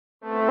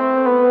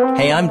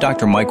Hey, I'm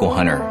Dr. Michael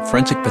Hunter,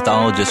 forensic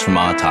pathologist from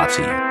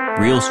Autopsy,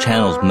 Reelz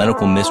Channel's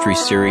medical mystery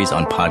series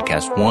on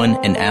Podcast One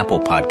and Apple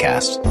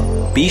Podcasts.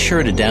 Be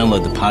sure to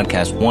download the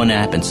Podcast One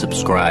app and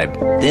subscribe.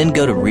 Then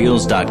go to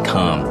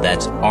Reelz.com,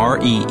 that's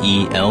REELZ.com,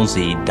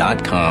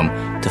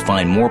 to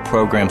find more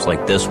programs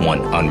like this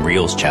one on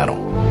Reelz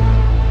Channel.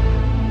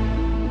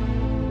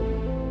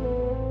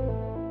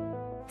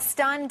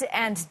 Stunned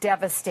and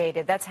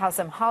devastated. That's how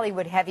some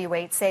Hollywood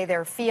heavyweights say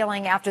they're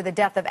feeling after the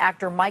death of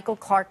actor Michael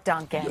Clarke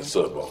Duncan. Yes,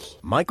 sir, boss.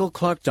 Michael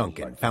Clarke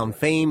Duncan found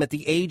fame at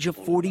the age of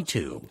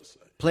 42,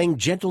 playing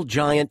gentle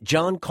giant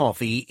John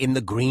Coffey in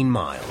The Green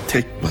Mile.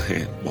 Take my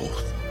hand,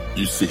 boss.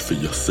 You see for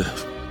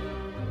yourself.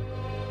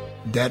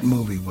 That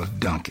movie was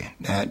Duncan.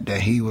 That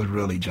he was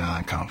really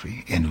John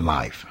Coffey in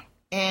life.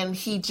 And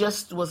he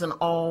just was an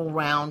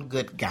all-round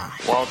good guy.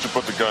 Why don't you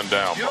put the gun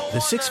down? The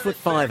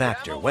 6'5"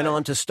 actor went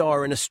on to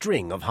star in a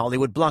string of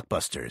Hollywood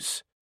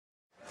blockbusters.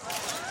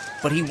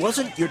 But he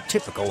wasn't your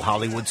typical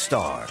Hollywood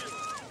star.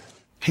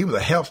 He was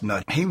a health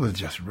nut. He was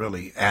just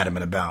really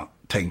adamant about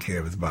taking care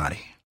of his body.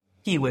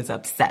 He was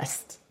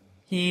obsessed.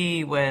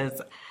 He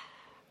was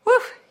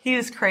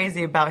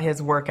crazy about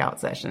his workout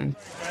session.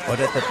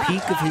 But at the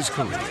peak of his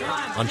career,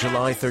 on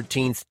July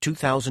 13th,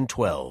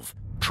 2012,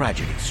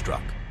 tragedy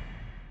struck.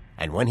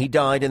 And when he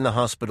died in the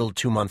hospital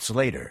 2 months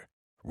later,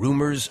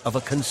 rumors of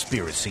a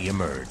conspiracy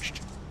emerged.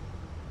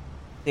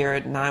 There are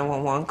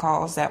 911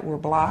 calls that were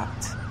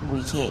blocked.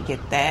 We can't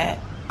get that.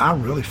 I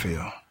really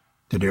feel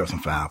that there was some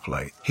foul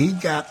play. He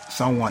got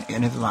someone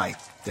in his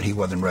life that he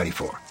wasn't ready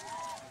for.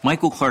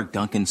 Michael Clarke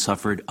Duncan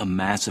suffered a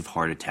massive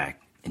heart attack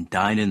and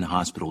died in the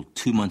hospital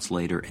 2 months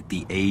later at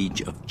the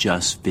age of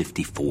just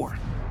 54.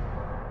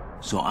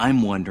 So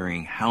I'm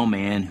wondering how a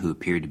man who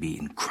appeared to be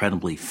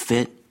incredibly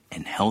fit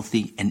and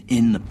healthy and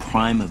in the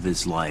prime of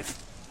his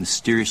life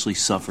mysteriously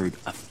suffered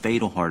a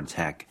fatal heart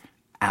attack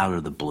out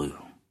of the blue.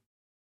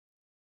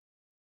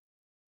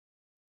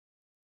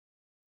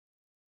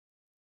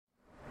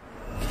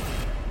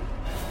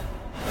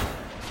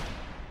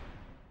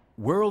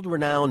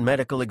 World-renowned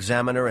medical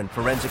examiner and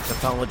forensic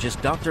pathologist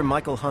Dr.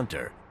 Michael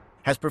Hunter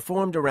has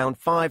performed around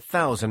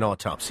 5,000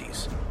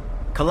 autopsies,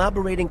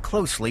 collaborating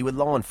closely with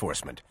law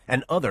enforcement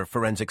and other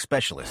forensic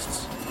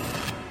specialists.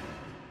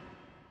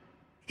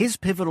 His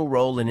pivotal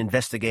role in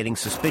investigating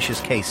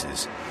suspicious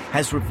cases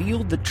has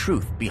revealed the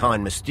truth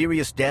behind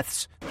mysterious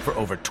deaths for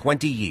over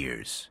 20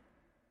 years.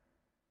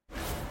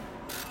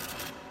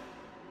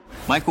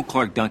 Michael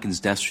Clarke Duncan's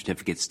death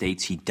certificate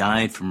states he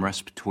died from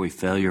respiratory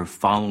failure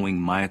following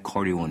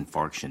myocardial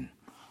infarction,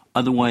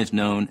 otherwise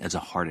known as a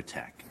heart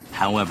attack.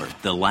 However,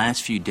 the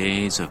last few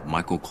days of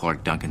Michael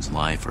Clarke Duncan's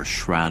life are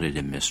shrouded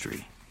in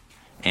mystery.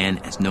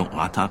 And as no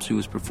autopsy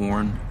was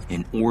performed,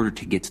 in order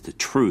to get to the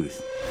truth,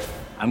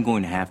 I'm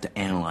going to have to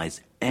analyze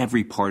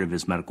every part of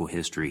his medical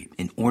history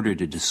in order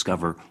to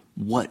discover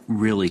what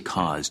really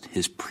caused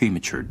his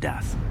premature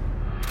death.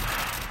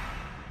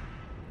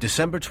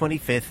 December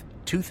 25th,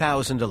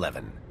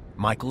 2011,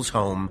 Michael's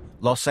home,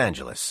 Los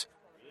Angeles.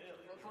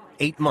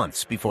 8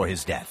 months before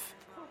his death.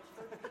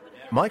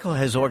 Michael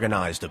has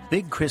organized a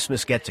big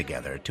Christmas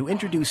get-together to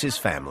introduce his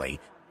family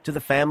to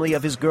the family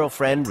of his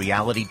girlfriend,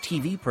 reality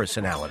TV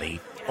personality,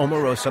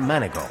 Omarosa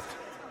Manigault.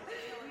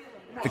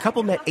 The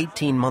couple met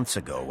 18 months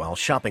ago while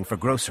shopping for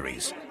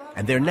groceries,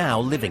 and they're now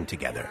living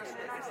together.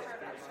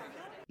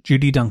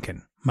 Judy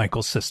Duncan,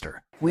 Michael's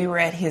sister. We were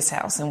at his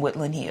house in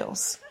Woodland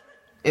Hills.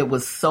 It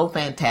was so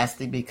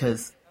fantastic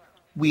because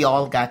we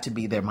all got to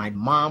be there. My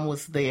mom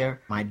was there.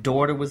 My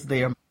daughter was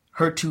there.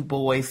 Her 2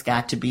 boys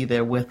got to be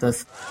there with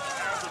us.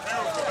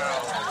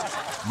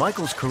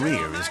 Michael's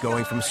career is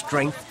going from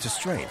strength to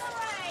strength.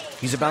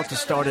 He's about to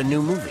start a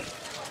new movie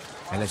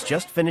and has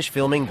just finished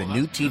filming the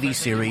new TV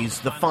series,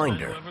 The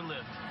Finder,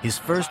 his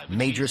first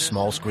major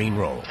small-screen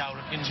role.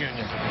 Thank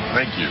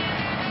you.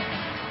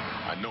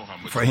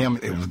 For him,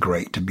 it was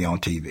great to be on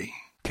TV.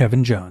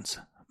 Kevin Jones,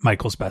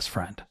 Michael's best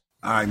friend.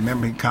 I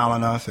remember him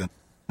calling us, and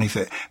he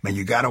said, "Man,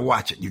 you got to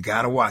watch it. You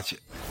got to watch it."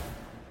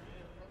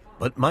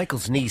 But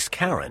Michael's niece,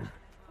 Karen,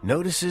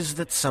 notices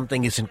that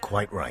something isn't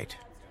quite right.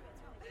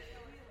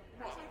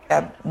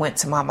 I went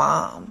to my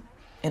mom,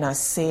 and I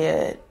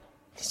said,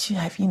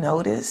 have you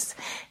noticed?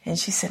 And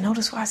she said,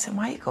 notice what? I said,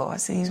 Michael. I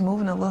said, he's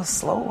moving a little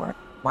slower.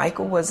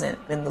 Michael wasn't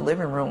in the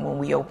living room when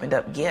we opened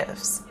up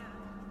gifts.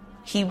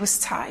 He was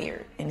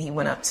tired, and he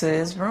went up to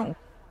his room,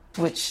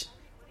 which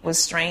was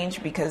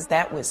strange because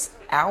that was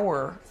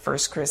our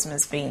first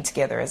Christmas being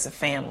together as a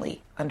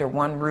family under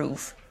one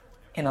roof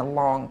in a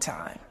long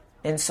time.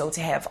 And so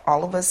to have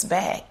all of us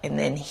back and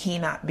then he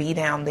not be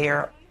down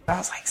there, I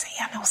was like, see,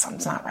 I know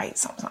something's not right,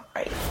 something's not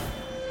right.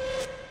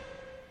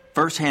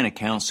 First-hand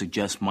accounts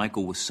suggest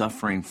Michael was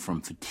suffering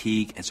from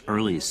fatigue as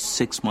early as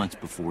 6 months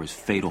before his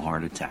fatal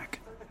heart attack.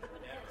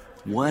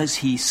 Was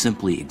he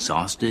simply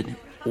exhausted,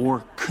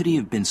 or could he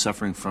have been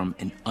suffering from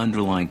an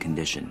underlying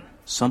condition,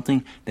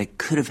 something that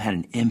could have had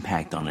an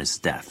impact on his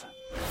death?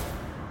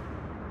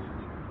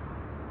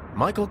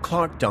 Michael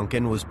Clarke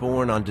Duncan was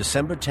born on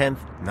December 10,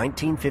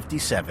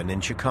 1957 in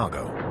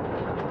Chicago.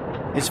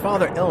 His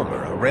father,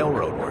 Elmer, a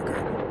railroad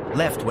worker,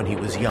 left when he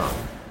was young.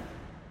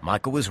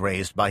 Michael was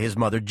raised by his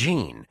mother,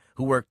 Jean,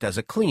 who worked as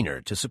a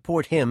cleaner to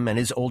support him and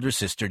his older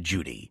sister,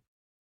 Judy.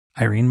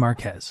 Irene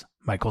Marquez,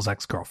 Michael's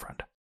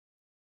ex-girlfriend.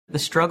 The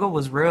struggle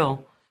was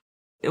real.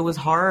 It was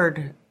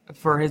hard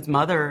for his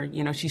mother.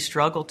 You know, she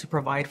struggled to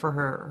provide for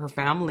her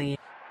family.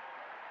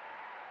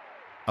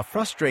 A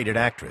frustrated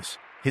actress,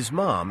 his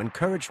mom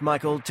encouraged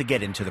Michael to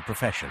get into the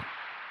profession.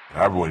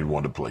 I really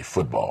wanted to play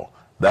football.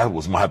 That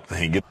was my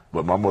thing.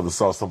 But my mother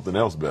saw something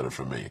else better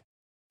for me.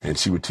 And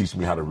she would teach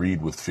me how to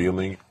read with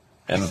feeling.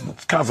 And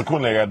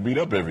consequently, I got beat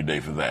up every day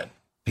for that.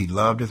 He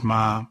loved his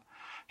mom.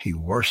 He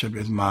worshiped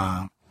his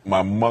mom.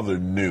 My mother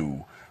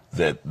knew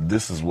that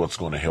this is what's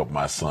going to help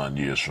my son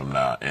years from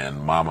now.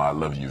 And Mama, I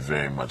love you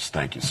very much.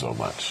 Thank you so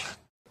much.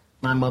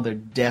 My mother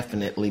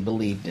definitely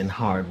believed in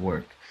hard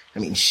work. I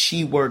mean,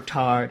 she worked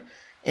hard,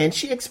 and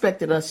she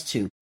expected us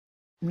to.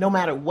 No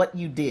matter what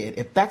you did,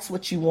 if that's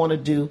what you want to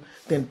do,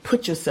 then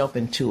put yourself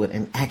into it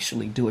and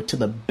actually do it to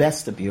the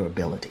best of your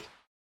ability.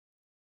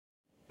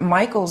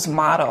 Michael's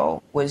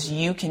motto was,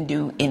 "You can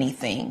do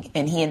anything,"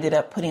 and he ended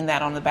up putting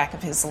that on the back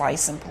of his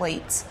license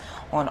plates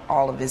on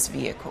all of his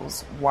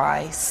vehicles,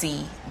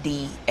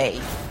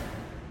 YCDA.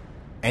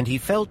 And he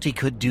felt he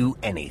could do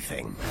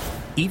anything,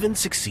 even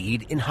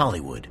succeed in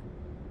Hollywood.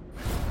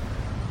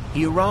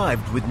 He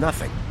arrived with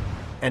nothing,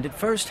 and at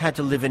first had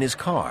to live in his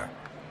car,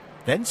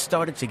 then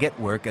started to get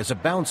work as a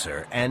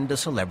bouncer and a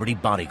celebrity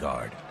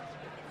bodyguard.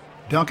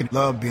 Duncan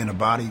loved being a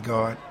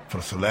bodyguard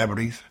for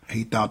celebrities.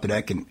 He thought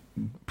that can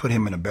put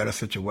him in a better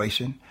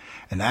situation.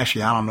 And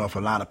actually, I don't know if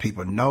a lot of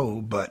people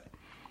know, but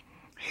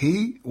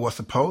he was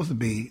supposed to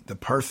be the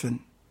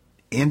person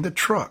in the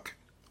truck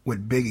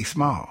with Biggie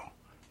Small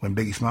when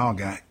Biggie Small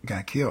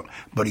got killed,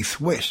 but he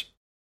switched.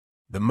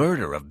 The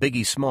murder of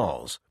Biggie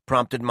Smalls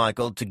prompted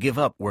Michael to give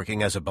up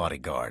working as a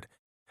bodyguard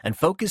and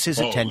focus his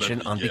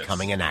attention on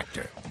becoming an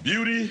actor.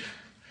 Beauty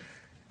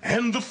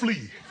and the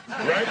Flea,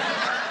 right?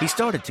 He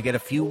started to get a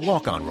few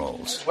walk-on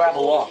roles. Grab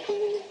along.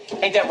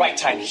 Ain't that right,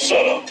 Tiny?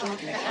 Shut up.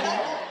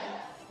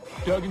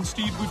 Doug and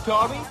Steve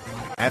Butari?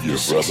 After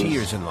 6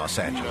 years in Los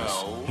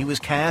Angeles, he was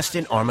cast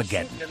in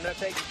Armageddon.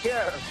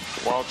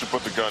 Why don't you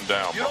put the gun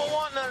down?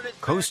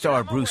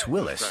 Co-star Bruce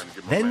Willis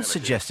then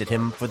suggested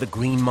him for The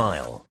Green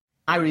Mile.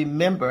 I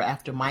remember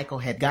after Michael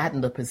had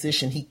gotten the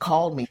position, he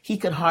called me. He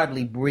could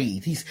hardly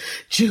breathe. He's,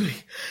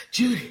 Judy,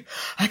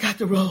 I got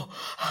the role.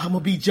 I'm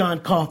going to be John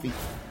Coffey.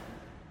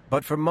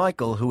 But for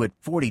Michael, who at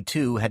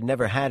 42 had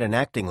never had an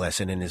acting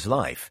lesson in his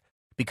life,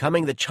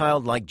 becoming the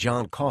childlike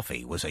John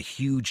Coffey was a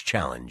huge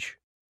challenge.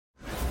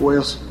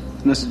 Where's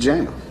Mr.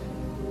 Jam?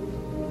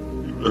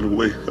 You ran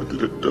away under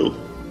the door.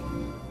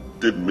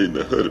 Didn't mean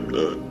to hurt him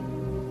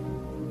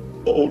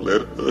none. All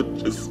that hurt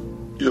just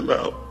yell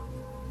out.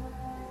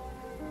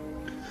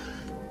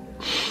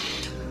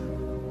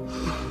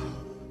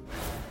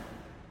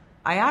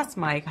 I asked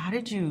Mike, how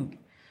did you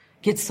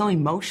get so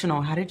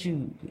emotional? How did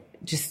you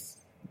just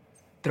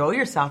throw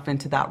yourself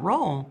into that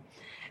role?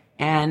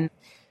 And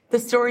the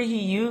story he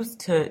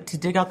used to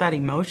dig out that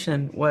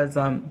emotion was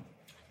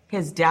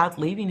his dad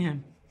leaving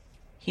him.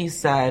 He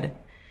said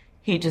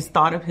he just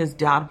thought of his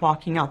dad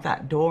walking out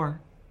that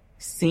door,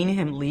 seeing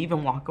him leave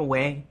and walk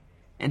away,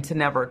 and to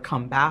never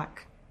come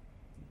back.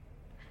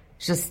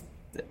 Just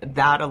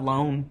that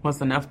alone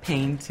was enough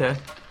pain to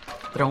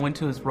throw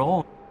into his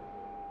role.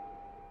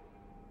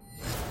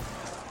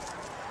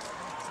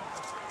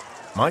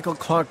 Michael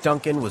Clarke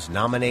Duncan was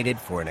nominated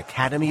for an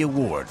Academy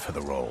Award for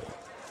the role.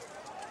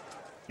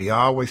 He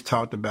always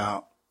talked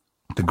about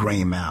The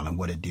Green Mile and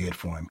what it did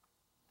for him.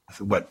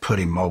 What put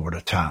him over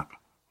the top.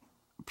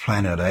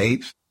 Planet of the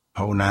Apes,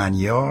 Whole 9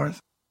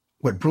 Yards,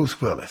 with Bruce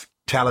Willis,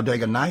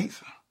 Talladega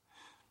Nights,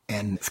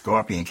 and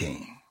Scorpion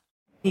King.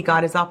 He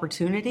got his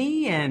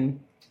opportunity and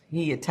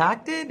he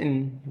attacked it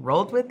and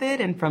rolled with it.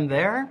 And from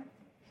there,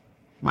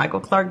 Michael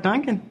Clarke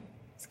Duncan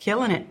is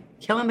killing it,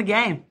 killing the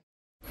game.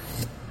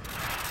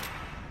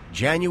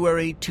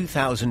 January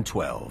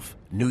 2012,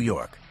 New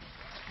York.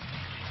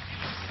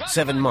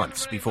 7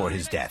 months before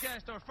his death.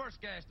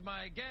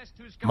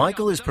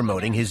 Michael is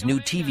promoting his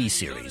new TV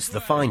series, The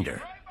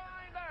Finder.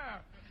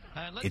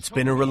 It's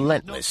been a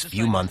relentless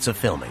few months of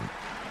filming.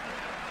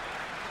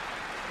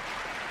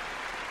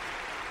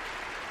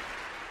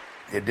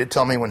 It did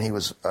tell me when he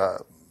was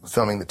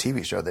filming the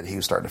TV show that he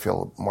was starting to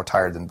feel more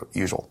tired than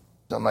usual.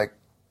 I'm like,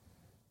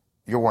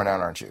 you're worn out,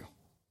 aren't you?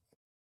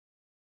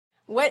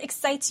 What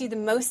excites you the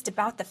most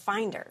about The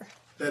Finder?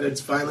 That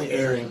it's finally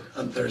airing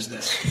on Thursday.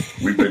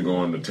 We've been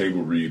going, the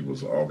table read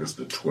was August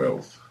the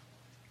 12th,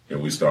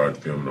 and we started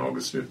filming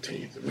August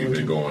 15th. We've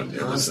been going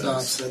ever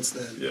since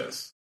then.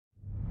 Yes.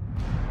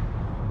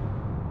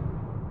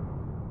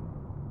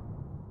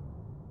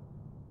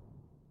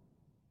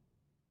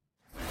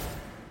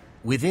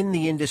 Within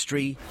the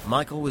industry,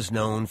 Michael was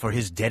known for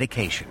his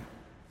dedication.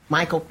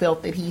 Michael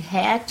felt that he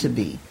had to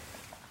be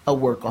a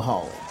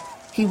workaholic.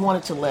 He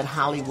wanted to let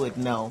Hollywood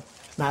know,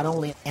 not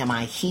only am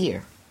I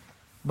here,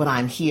 but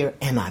I'm here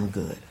and I'm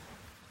good.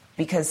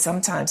 because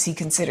sometimes he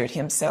considered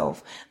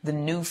himself the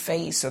new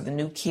face or the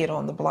new kid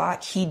on the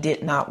block. He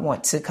did not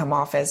want to come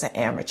off as an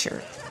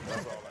amateur.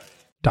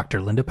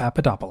 Dr. Linda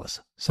Papadopoulos,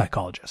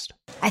 psychologist.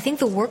 I think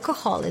the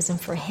workaholism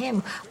for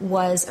him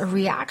was a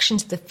reaction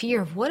to the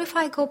fear of, what if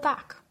I go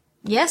back?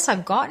 Yes,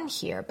 I've gotten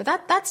here, but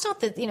that's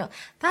not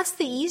that's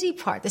the easy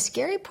part. The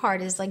scary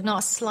part is like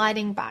not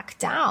sliding back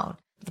down.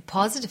 The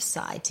positive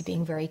side to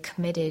being very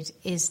committed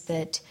is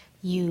that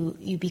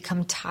you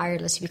become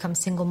tireless, you become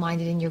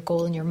single-minded in your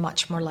goal, and you're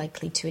much more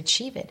likely to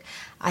achieve it.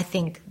 I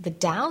think the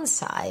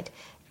downside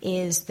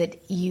is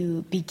that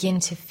you begin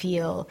to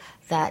feel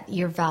that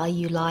your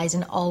value lies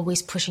in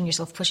always pushing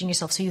yourself,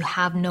 so you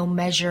have no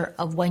measure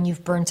of when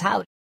you've burnt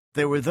out.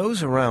 There were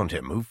those around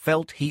him who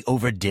felt he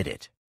overdid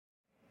it.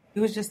 He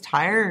was just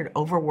tired,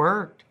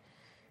 overworked.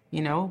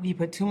 He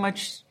put too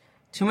much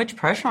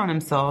pressure on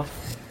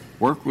himself.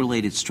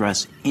 Work-related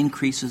stress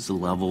increases the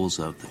levels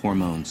of the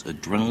hormones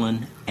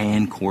adrenaline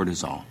and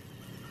cortisol,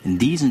 and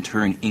these in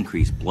turn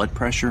increase blood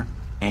pressure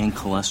and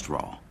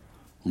cholesterol,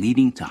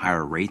 leading to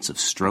higher rates of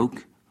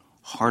stroke,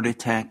 heart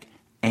attack,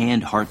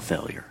 and heart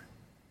failure.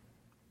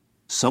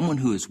 Someone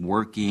who is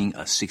working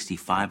a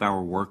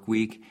 65-hour work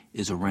week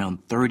is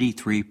around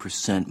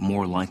 33%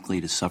 more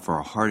likely to suffer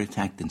a heart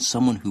attack than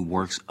someone who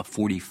works a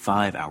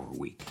 45-hour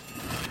week.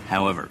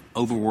 However,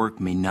 overwork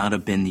may not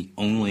have been the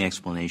only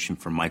explanation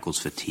for Michael's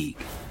fatigue.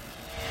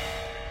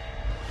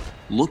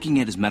 Looking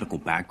at his medical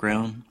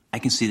background, I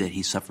can see that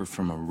he suffered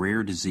from a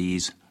rare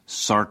disease,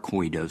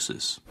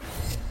 sarcoidosis.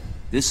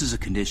 This is a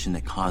condition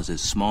that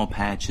causes small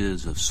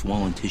patches of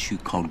swollen tissue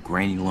called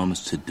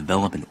granulomas to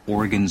develop in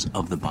organs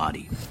of the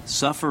body.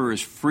 Sufferers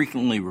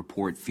frequently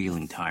report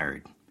feeling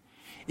tired.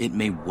 It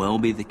may well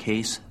be the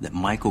case that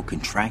Michael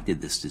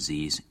contracted this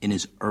disease in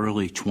his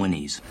early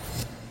 20s.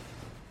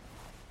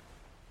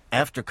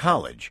 After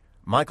college,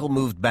 Michael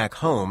moved back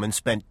home and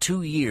spent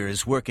 2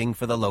 years working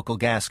for the local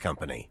gas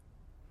company.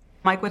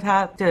 Mike would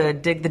have to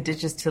dig the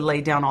ditches to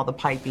lay down all the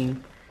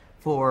piping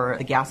for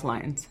the gas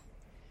lines.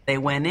 They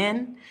went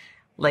in,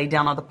 lay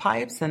down all the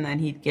pipes, and then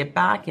he'd get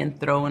back and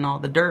throw in all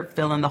the dirt,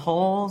 fill in the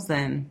holes,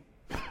 and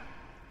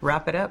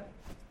wrap it up.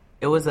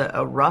 It was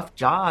a rough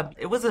job.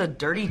 It was a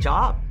dirty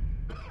job.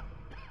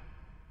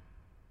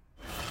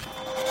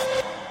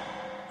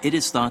 It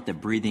is thought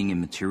that breathing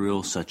in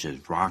materials such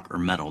as rock or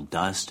metal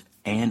dust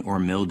and or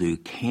mildew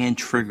can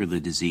trigger the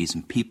disease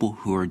in people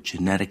who are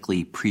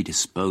genetically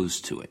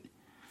predisposed to it.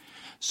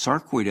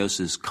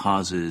 Sarcoidosis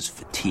causes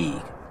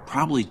fatigue,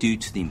 probably due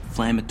to the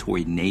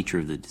inflammatory nature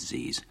of the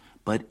disease,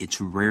 but it's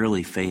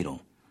rarely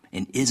fatal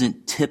and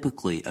isn't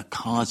typically a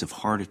cause of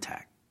heart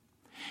attack.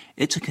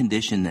 It's a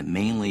condition that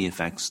mainly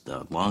affects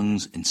the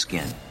lungs and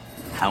skin.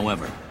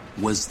 However,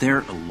 was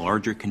there a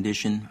larger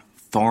condition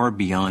far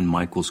beyond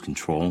Michael's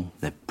control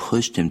that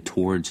pushed him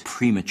towards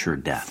premature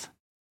death?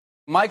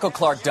 Michael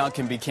Clark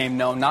Duncan became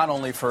known not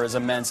only for his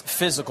immense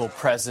physical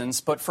presence,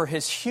 but for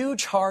his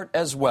huge heart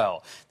as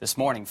well. This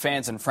morning,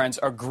 fans and friends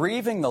are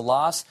grieving the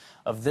loss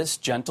of this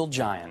gentle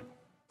giant.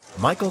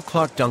 Michael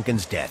Clark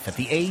Duncan's death at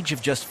the age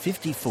of just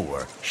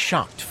 54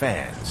 shocked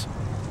fans,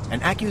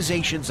 and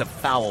accusations of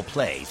foul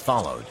play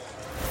followed.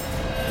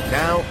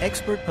 Now,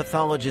 expert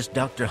pathologist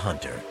Dr.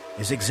 Hunter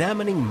is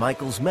examining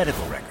Michael's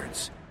medical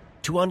records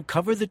to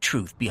uncover the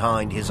truth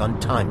behind his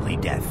untimely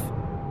death.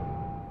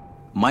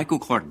 Michael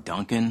Clark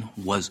Duncan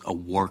was a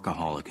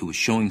workaholic who was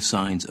showing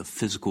signs of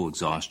physical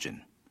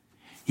exhaustion.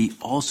 He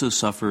also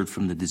suffered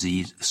from the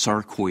disease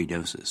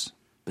sarcoidosis.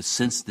 But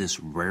since this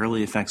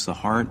rarely affects the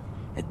heart,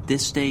 at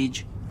this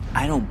stage,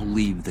 I don't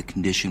believe the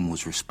condition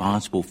was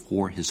responsible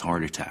for his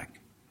heart attack.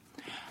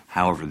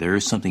 However, there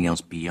is something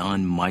else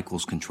beyond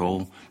Michael's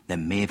control that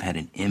may have had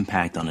an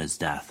impact on his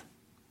death.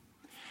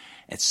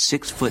 At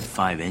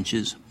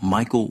 6'5",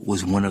 Michael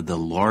was one of the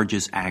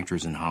largest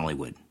actors in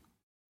Hollywood.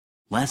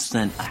 Less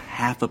than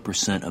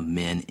 0.5% of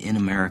men in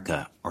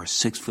America are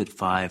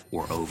 6'5"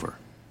 or over.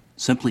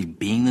 Simply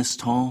being this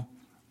tall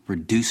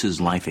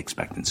reduces life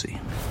expectancy.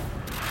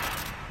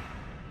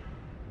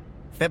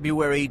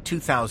 February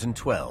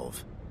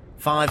 2012,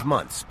 5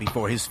 months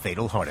before his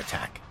fatal heart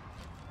attack.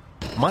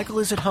 Michael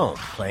is at home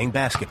playing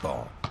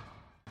basketball.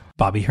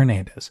 Bobby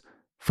Hernandez,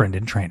 friend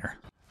and trainer.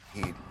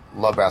 He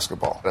loved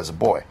basketball as a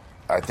boy.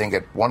 I think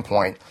at one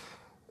point,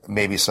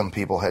 maybe some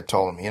people had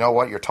told him, you know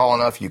what, you're tall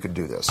enough, you could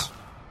do this.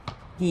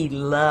 He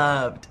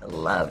loved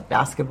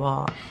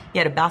basketball. He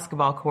had a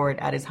basketball court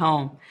at his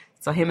home.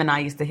 So him and I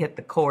used to hit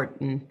the court,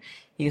 and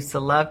he used to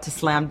love to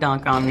slam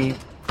dunk on me.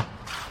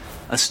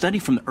 A study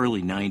from the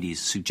early 90s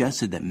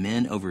suggested that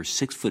men over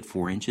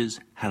 6'4"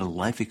 had a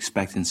life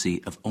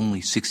expectancy of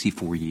only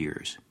 64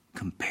 years,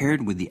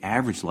 compared with the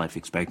average life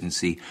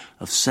expectancy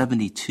of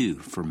 72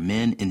 for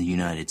men in the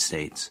United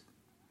States.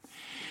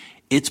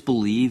 It's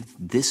believed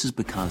this is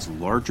because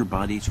larger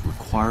bodies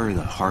require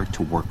the heart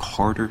to work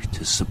harder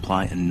to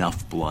supply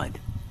enough blood,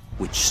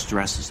 which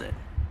stresses it.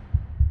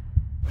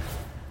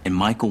 And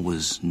Michael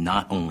was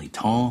not only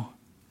tall,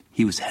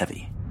 he was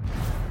heavy.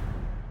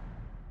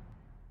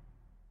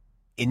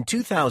 In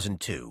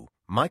 2002,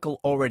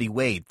 Michael already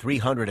weighed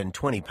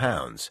 320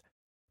 pounds,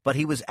 but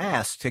he was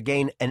asked to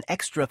gain an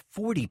extra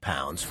 40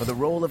 pounds for the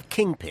role of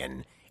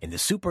Kingpin in the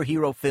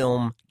superhero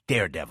film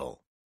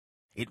Daredevil.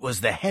 It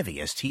was the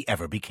heaviest he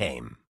ever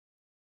became.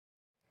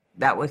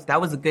 That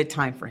was a good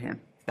time for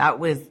him. That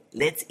was,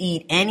 let's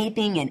eat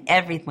anything and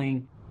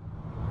everything.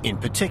 In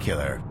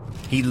particular,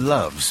 he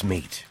loves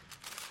meat.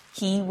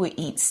 He would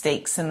eat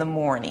steaks in the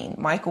morning.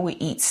 Michael would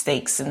eat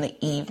steaks in the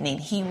evening.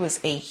 He was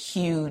a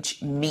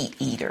huge meat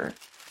eater.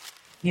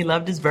 He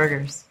loved his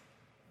burgers.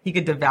 He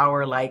could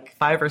devour like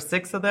 5 or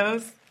 6 of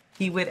those.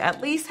 He would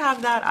at least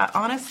have that,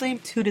 honestly,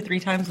 2 to 3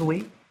 times a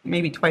week,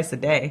 maybe twice a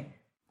day.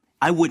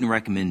 I wouldn't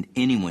recommend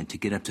anyone to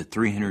get up to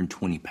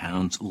 320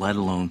 pounds, let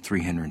alone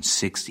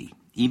 360,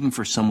 even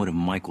for someone of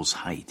Michael's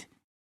height.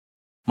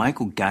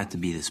 Michael got to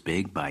be this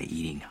big by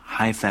eating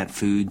high-fat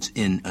foods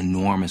in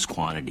enormous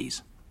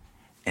quantities.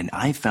 And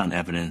I found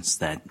evidence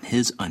that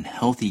his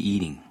unhealthy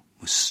eating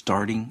was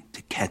starting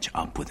to catch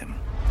up with him.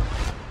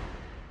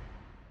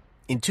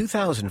 In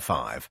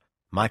 2005,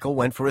 Michael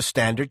went for a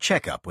standard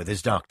checkup with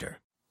his doctor.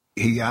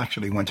 He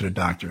actually went to the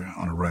doctor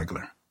on a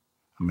regular.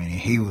 I mean,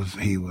 he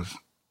was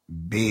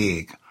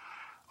big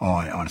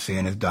on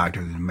seeing his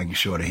doctor and making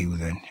sure that he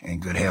was in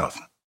good health.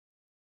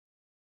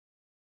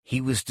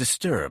 He was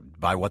disturbed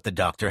by what the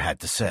doctor had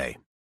to say.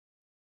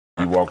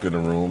 He walked in the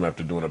room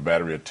after doing a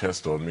battery of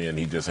tests on me, and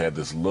he just had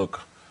this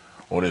look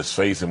on his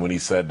face, and when he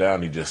sat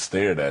down, he just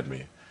stared at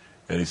me.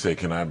 And he said,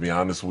 "Can I be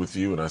honest with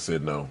you?" And I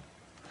said, "No."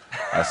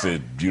 I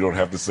said, "You don't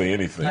have to say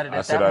anything."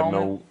 I said, "I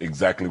know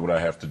exactly what I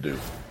have to do."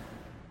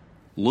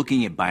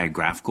 Looking at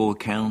biographical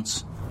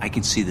accounts, I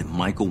can see that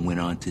Michael went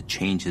on to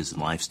change his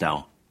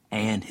lifestyle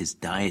and his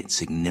diet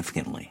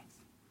significantly.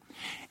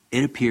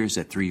 It appears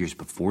that 3 years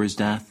before his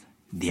death,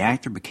 the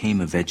actor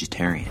became a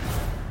vegetarian.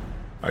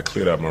 I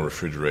cleared out my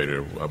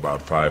refrigerator,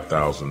 about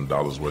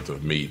 $5,000 worth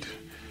of meat.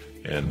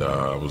 And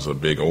I was a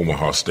big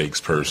Omaha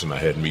Steaks person. I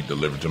had meat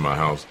delivered to my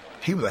house.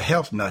 He was a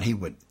health nut. He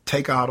would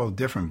take all those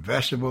different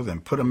vegetables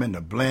and put them in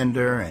the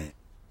blender, and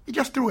he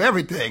just threw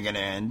everything in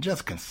there and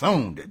just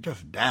consumed it,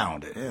 just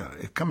downed it. Yeah,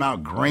 it come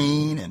out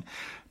green, and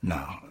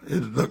no,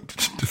 it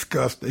looked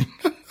disgusting.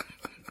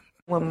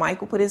 When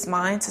Michael put his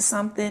mind to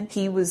something,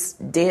 he was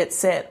dead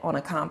set on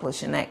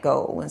accomplishing that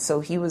goal. And so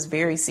he was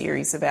very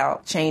serious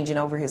about changing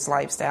over his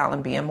lifestyle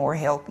and being more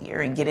healthier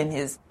and getting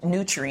his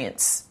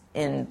nutrients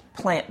in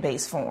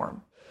plant-based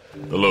form.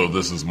 Hello,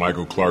 this is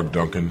Michael Clark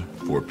Duncan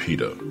for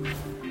PETA.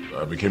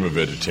 I became a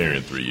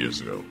vegetarian 3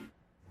 years ago.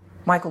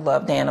 Michael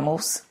loved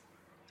animals,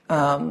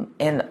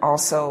 and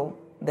also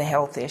the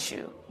health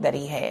issue that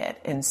he had.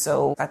 And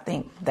so I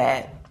think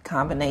that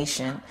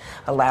combination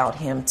allowed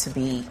him to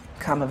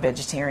become a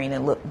vegetarian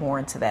and look more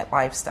into that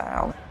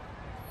lifestyle.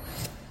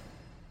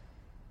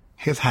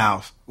 His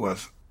house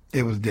was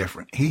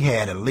different. He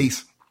had at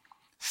least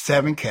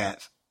 7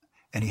 cats,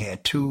 and he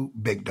had 2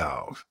 big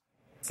dogs.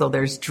 So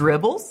there's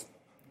Dribbles,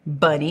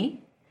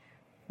 Bunny,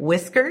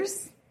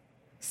 Whiskers,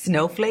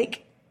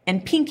 Snowflake,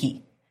 and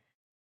Pinky.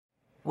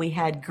 We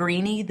had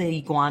Greenie the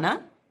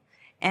iguana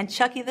and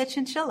Chucky the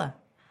chinchilla.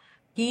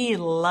 He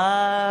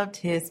loved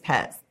his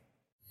pets.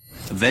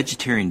 A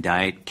vegetarian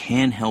diet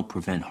can help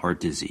prevent heart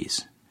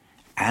disease.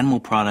 Animal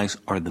products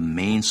are the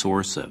main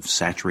source of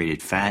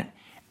saturated fat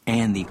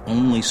and the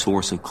only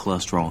source of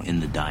cholesterol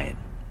in the diet.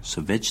 So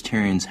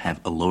vegetarians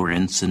have a lower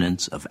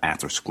incidence of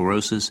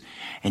atherosclerosis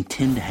and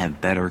tend to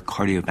have better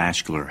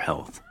cardiovascular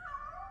health.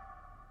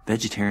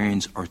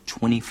 Vegetarians are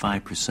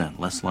 25%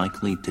 less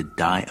likely to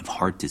die of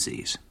heart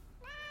disease.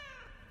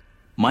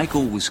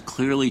 Michael was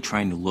clearly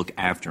trying to look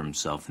after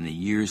himself in the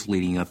years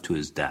leading up to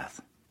his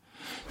death.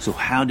 So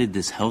how did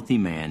this healthy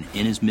man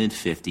in his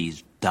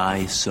mid-50s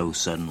die so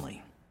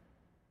suddenly?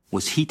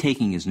 Was he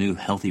taking his new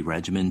healthy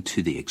regimen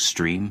to the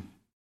extreme?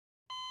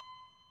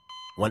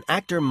 When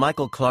actor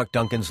Michael Clark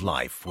Duncan's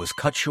life was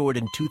cut short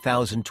in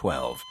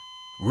 2012,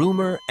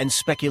 rumor and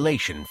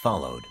speculation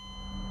followed.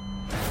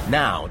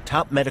 Now,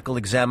 top medical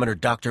examiner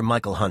Dr.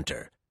 Michael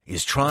Hunter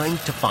is trying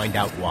to find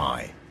out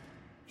why.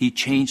 He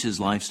changed his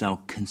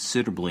lifestyle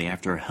considerably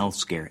after a health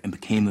scare and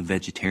became a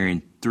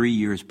vegetarian 3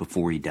 years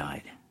before he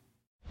died.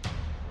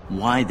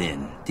 Why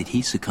then did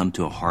he succumb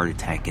to a heart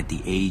attack at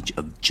the age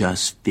of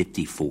just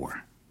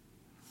 54?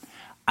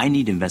 I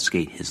need to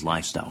investigate his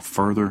lifestyle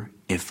further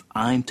if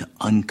I'm to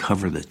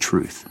uncover the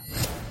truth.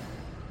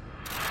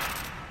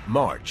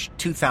 March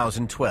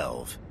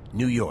 2012,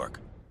 New York,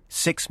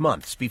 6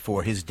 months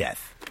before his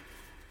death.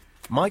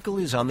 Michael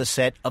is on the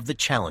set of The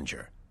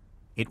Challenger.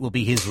 It will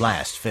be his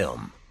last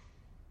film.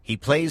 He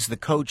plays the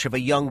coach of a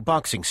young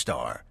boxing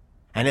star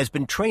and has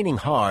been training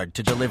hard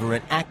to deliver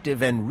an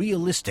active and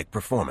realistic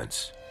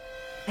performance.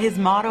 His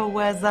motto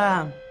was,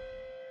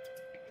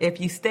 if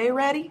you stay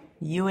ready,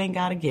 you ain't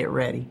got to get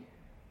ready.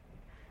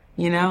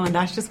 You know, and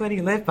that's just what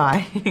he lived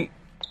by.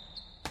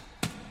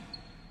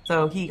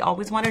 So he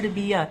always wanted to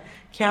be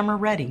camera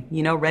ready,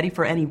 you know, ready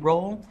for any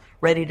role,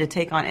 ready to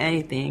take on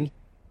anything.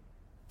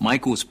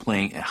 Michael was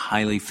playing a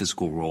highly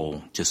physical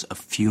role just a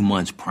few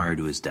months prior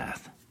to his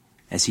death,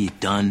 as he had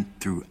done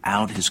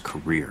throughout his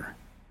career.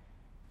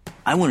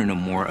 I want to know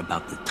more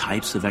about the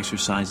types of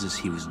exercises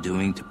he was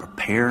doing to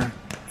prepare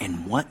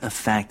and what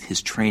effect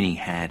his training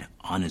had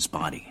on his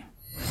body.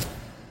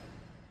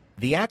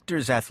 The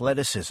actor's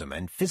athleticism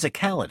and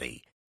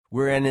physicality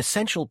were an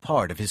essential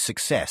part of his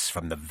success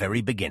from the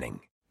very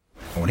beginning.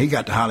 When he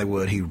got to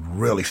Hollywood, he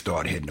really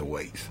started hitting the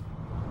weights.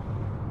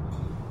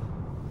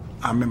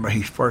 I remember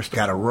he first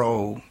got a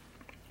role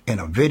in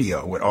a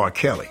video with R.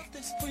 Kelly.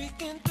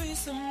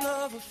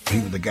 He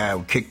was the guy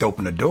who kicked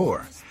open the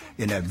door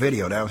in that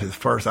video. That was his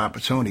first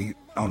opportunity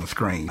on the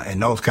screen.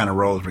 And those kind of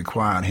roles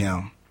required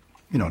him,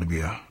 to be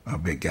a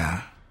big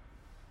guy.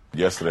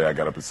 Yesterday, I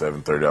got up at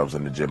 7:30. I was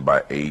in the gym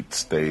by 8,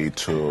 stayed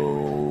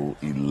till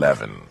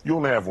 11. You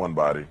only have one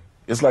body.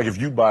 It's like if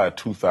you buy a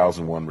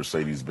 2001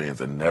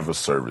 Mercedes-Benz and never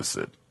service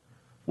it,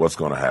 what's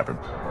going to happen?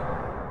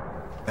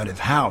 At his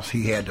house,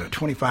 he had the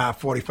 25,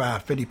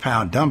 45,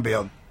 50-pound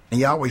dumbbell. And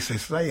he always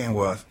saying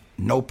was,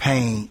 no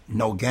pain,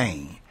 no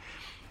gain.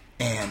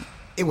 And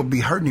it would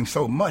be hurting him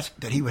so much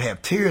that he would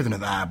have tears in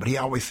his eye, but he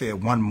always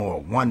said, one more,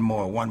 one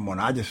more, one more.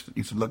 And I just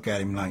used to look at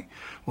him like,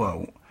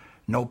 well,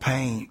 no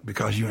pain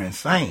because you're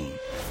insane.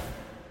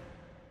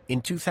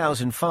 In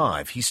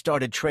 2005, he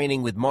started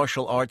training with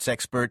martial arts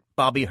expert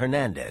Bobby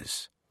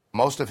Hernandez.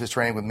 Most of his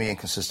training with me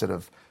consisted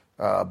of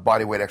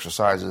bodyweight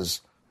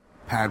exercises,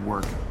 pad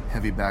work,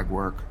 heavy bag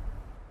work,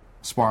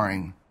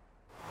 sparring.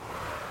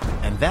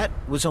 And that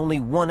was only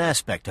one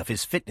aspect of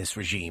his fitness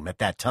regime at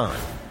that time.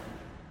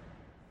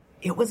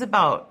 It was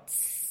about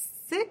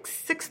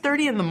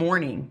 6:30 in the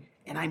morning,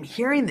 and I'm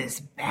hearing this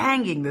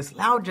banging, this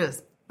loud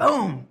just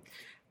boom,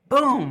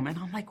 boom. And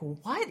I'm like,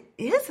 what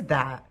is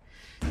that?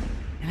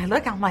 And I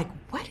look, I'm like,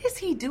 what is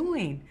he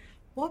doing?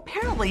 Well,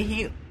 apparently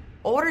he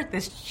ordered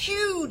this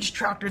huge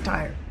tractor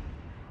tire.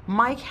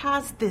 Mike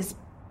has this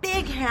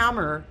big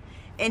hammer,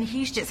 and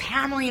he's just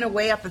hammering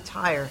away at the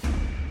tire.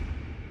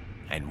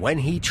 And when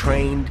he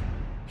trained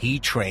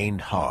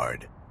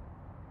hard.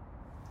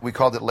 We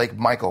called it Lake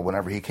Michael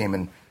whenever he came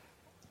in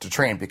to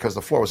train because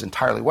the floor was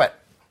entirely wet.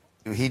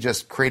 He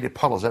just created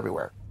puddles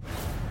everywhere.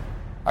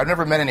 I've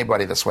never met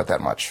anybody that sweat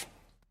that much.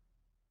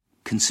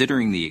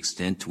 Considering the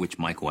extent to which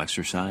Michael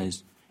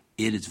exercised,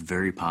 it is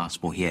very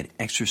possible he had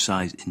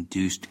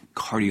exercise-induced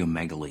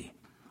cardiomegaly,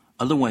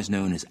 otherwise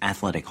known as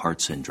athletic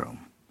heart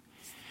syndrome.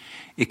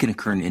 It can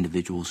occur in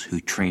individuals who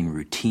train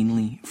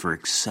routinely for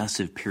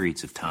excessive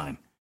periods of time.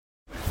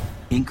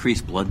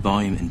 Increased blood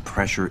volume and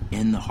pressure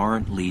in the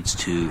heart leads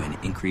to an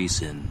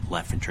increase in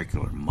left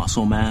ventricular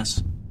muscle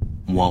mass,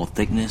 wall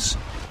thickness,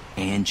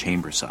 and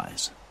chamber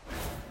size.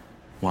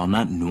 While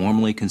not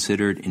normally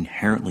considered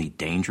inherently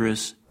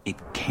dangerous, it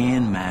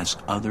can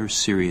mask other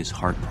serious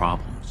heart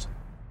problems.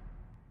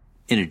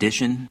 In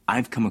addition,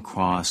 I've come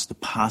across the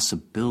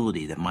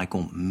possibility that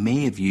Michael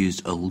may have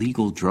used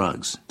illegal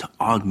drugs to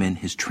augment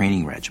his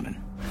training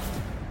regimen.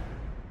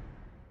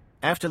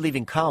 After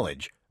leaving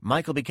college,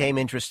 Michael became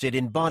interested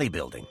in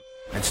bodybuilding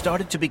and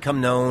started to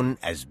become known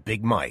as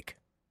Big Mike.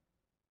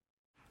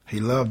 He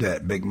loved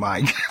that, Big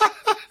Mike.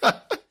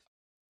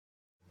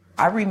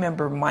 I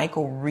remember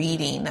Michael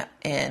reading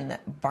and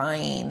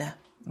buying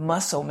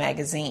Muscle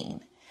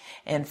magazine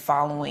and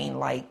following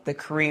like the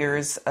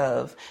careers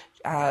of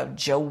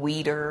Joe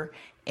Weider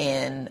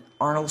and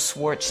Arnold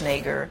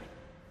Schwarzenegger.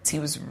 He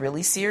was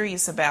really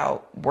serious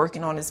about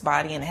working on his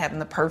body and having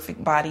the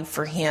perfect body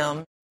for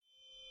him.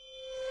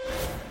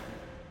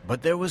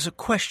 But there was a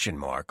question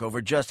mark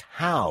over just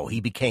how he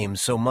became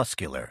so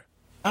muscular.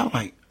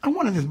 I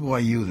wanted this boy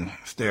using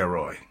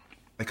steroids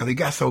because he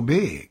got so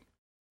big.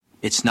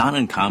 It's not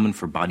uncommon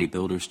for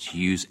bodybuilders to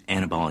use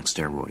anabolic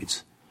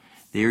steroids.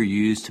 They are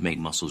used to make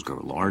muscles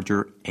grow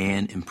larger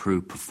and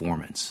improve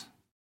performance.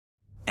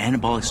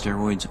 Anabolic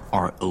steroids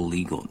are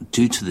illegal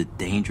due to the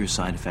dangerous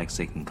side effects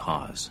they can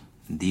cause.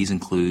 These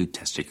include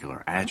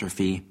testicular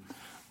atrophy,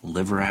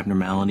 liver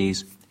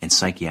abnormalities, and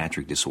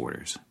psychiatric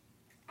disorders.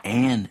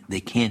 And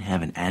they can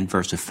have an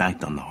adverse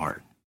effect on the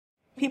heart.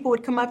 People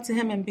would come up to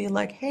him and be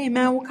like, hey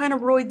man, what kind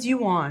of roids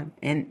you on?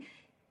 And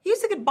he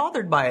used to get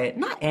bothered by it.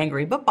 Not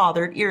angry, but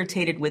bothered,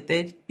 irritated with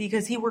it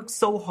because he worked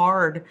so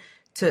hard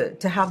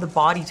to have the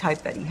body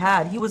type that he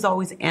had. He was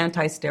always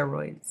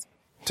anti-steroids.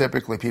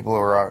 Typically, people who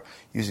are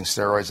using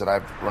steroids that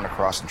I've run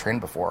across and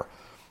trained before,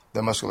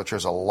 the musculature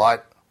is a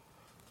lot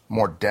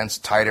more dense,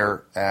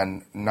 tighter,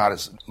 and not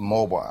as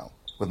mobile.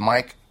 With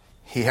Mike,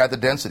 he had the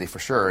density for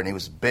sure, and he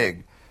was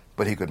big,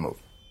 but he could move.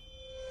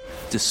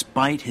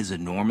 Despite his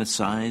enormous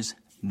size,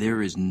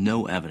 there is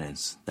no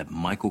evidence that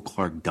Michael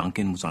Clark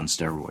Duncan was on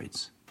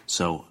steroids.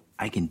 So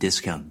I can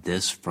discount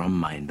this from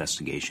my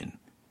investigation.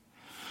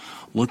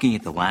 Looking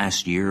at the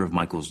last year of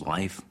Michael's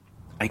life,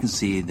 I can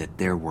see that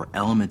there were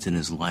elements in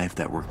his life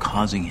that were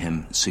causing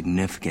him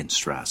significant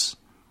stress.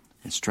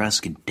 And stress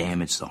can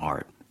damage the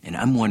heart. And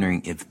I'm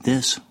wondering if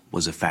this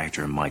was a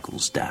factor in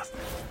Michael's death.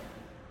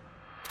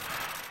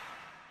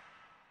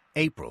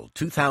 April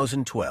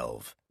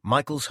 2012,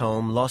 Michael's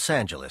home, Los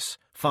Angeles,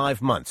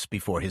 5 months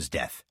before his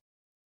death.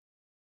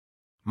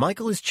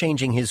 Michael is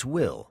changing his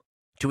will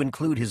to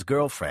include his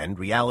girlfriend,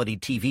 reality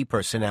TV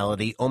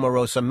personality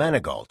Omarosa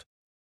Manigault.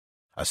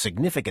 a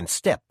significant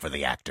step for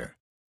the actor.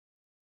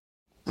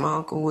 My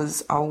uncle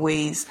was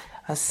always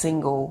a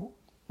single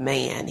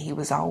man. He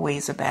was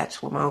always a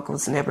bachelor. My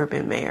uncle's never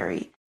been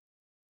married.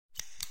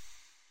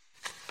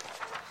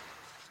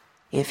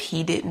 If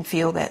he didn't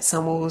feel that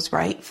someone was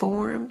right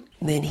for him,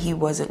 then he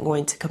wasn't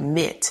going to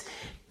commit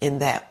in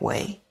that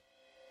way.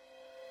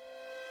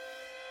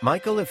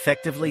 Michael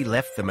effectively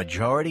left the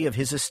majority of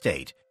his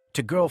estate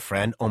to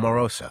girlfriend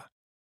Omarosa,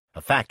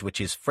 a fact which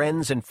his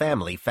friends and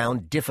family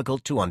found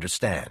difficult to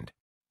understand.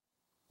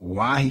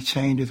 Why he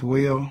changed his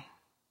will,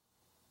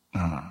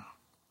 I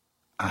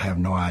have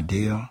no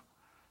idea.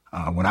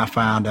 When I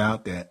found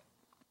out that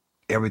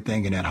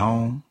everything in that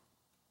home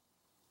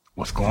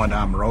was going to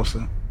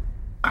Omarosa,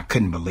 I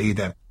couldn't believe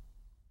that.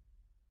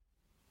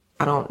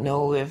 I don't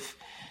know if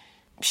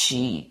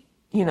she,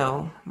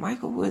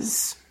 Michael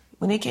was,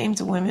 when it came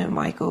to women,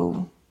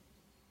 Michael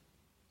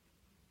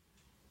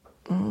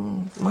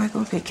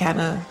could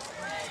kind of,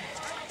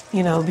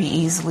 be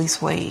easily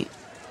swayed.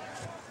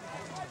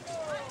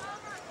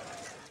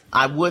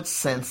 I would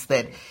sense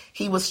that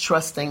he was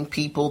trusting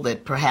people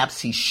that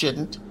perhaps he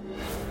shouldn't.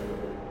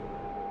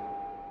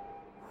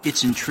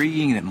 It's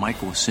intriguing that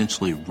Michael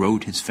essentially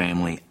wrote his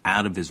family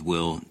out of his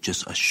will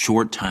just a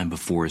short time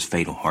before his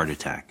fatal heart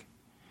attack.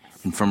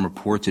 And from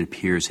reports, it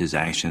appears his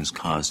actions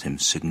caused him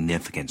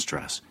significant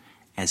stress,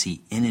 as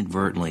he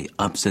inadvertently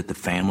upset the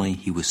family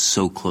he was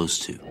so close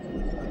to.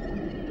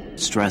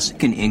 Stress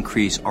can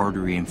increase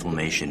artery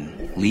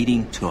inflammation,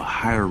 leading to a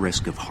higher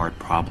risk of heart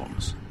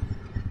problems.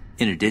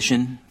 In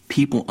addition,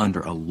 people under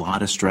a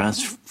lot of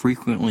stress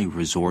frequently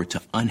resort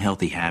to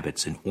unhealthy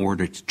habits in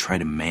order to try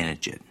to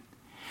manage it.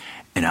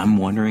 And I'm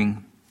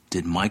wondering,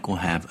 did Michael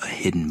have a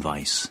hidden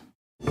vice?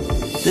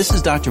 This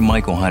is Dr.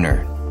 Michael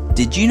Hunter.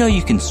 Did you know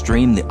you can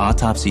stream the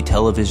Autopsy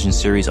television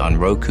series on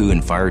Roku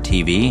and Fire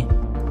TV?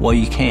 Well,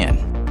 you can.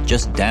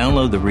 Just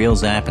download the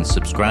Reels app and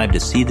subscribe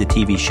to see the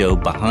TV show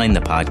behind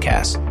the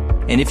podcast.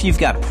 And if you've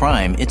got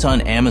Prime, it's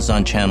on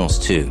Amazon channels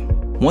too.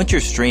 Once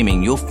you're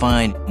streaming, you'll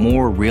find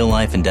more real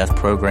life and death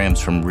programs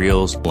from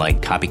Reels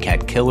like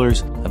Copycat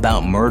Killers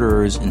about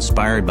murderers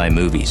inspired by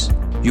movies.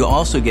 You'll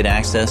also get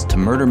access to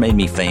Murder Made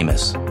Me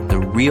Famous, the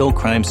real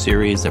crime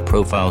series that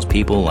profiles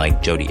people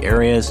like Jodi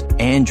Arias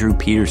and Drew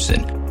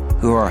Peterson,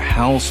 who are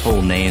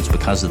household names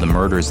because of the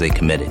murders they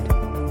committed.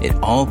 It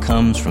all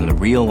comes from the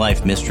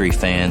real-life mystery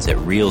fans at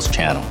Reels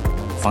channel.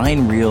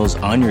 Find Reels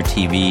on your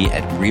TV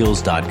at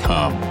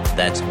Reels.com.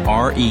 That's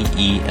REELZ.com.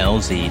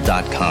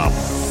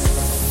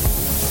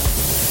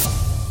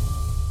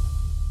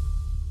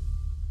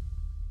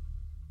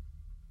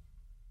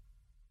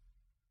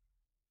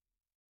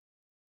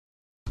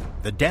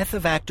 The death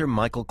of actor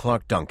Michael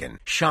Clarke Duncan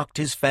shocked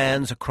his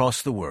fans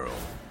across the world.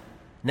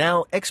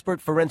 Now,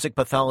 expert forensic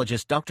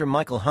pathologist Dr.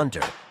 Michael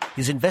Hunter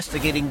is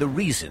investigating the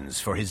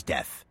reasons for his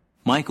death.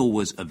 Michael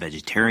was a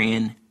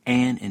vegetarian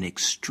and an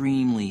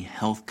extremely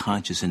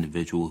health-conscious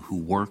individual who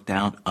worked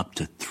out up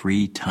to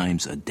 3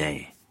 times a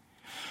day.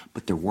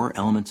 But there were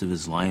elements of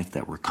his life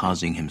that were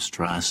causing him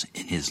stress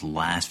in his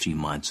last few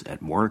months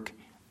at work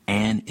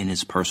and in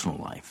his personal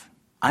life.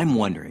 I'm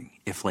wondering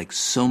if, like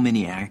so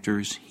many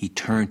actors, he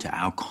turned to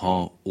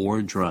alcohol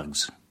or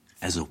drugs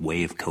as a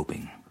way of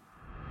coping.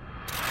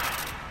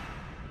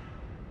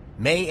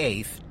 May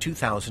 8th,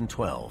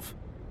 2012,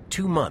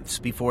 2 months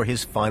before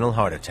his final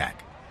heart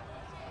attack.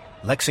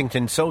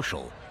 Lexington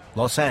Social,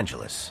 Los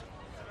Angeles.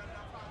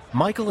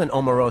 Michael and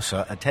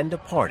Omarosa attend a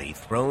party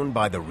thrown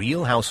by the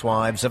Real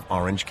Housewives of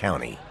Orange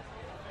County.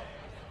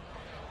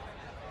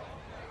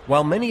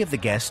 While many of the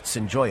guests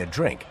enjoy a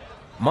drink,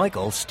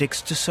 Michael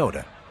sticks to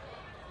soda.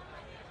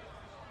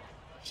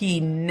 He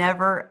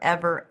never,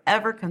 ever,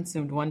 ever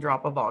consumed 1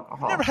 drop of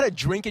alcohol. Never had a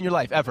drink in your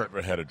life, ever?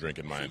 Never had a drink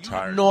in my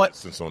entire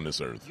existence on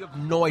this earth. You have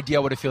no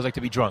idea what it feels like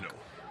to be drunk?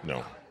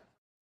 No.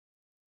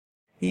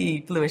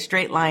 He flew a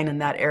straight line in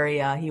that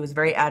area. He was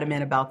very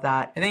adamant about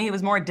that. I think he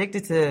was more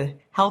addicted to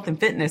health and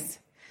fitness.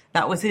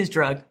 That was his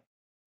drug.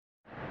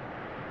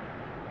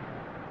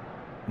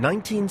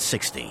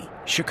 1960,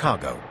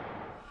 Chicago.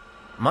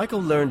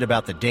 Michael learned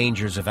about the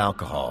dangers of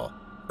alcohol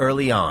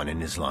early on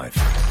in his life.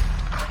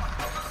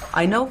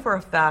 I know for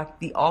a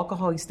fact the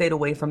alcohol he stayed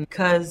away from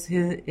because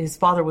his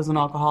father was an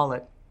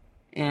alcoholic.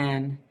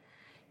 And,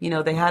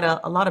 they had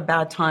a lot of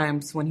bad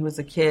times when he was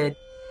a kid.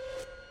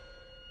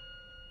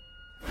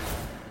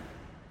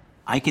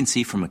 I can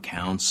see from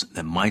accounts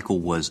that Michael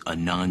was a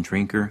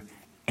non-drinker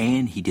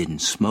and he didn't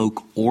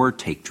smoke or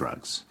take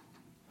drugs.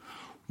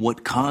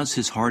 What caused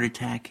his heart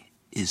attack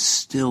is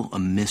still a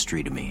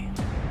mystery to me.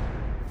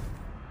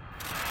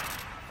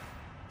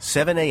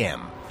 7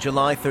 a.m.,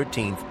 July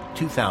 13th,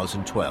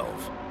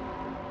 2012.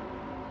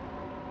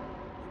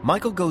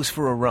 Michael goes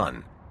for a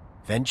run,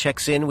 then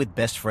checks in with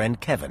best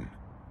friend Kevin.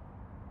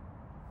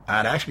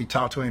 I'd actually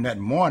talked to him that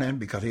morning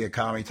because he had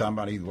called me talking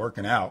about he's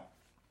working out.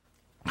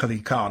 Because he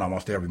called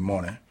almost every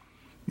morning,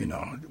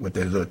 with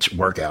his little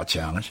workout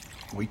challenge.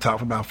 We talked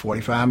for about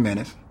 45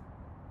 minutes.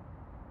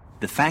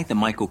 The fact that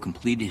Michael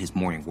completed his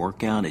morning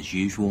workout as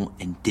usual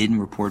and didn't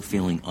report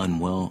feeling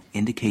unwell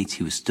indicates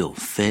he was still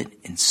fit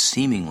and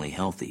seemingly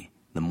healthy.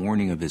 the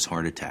morning of his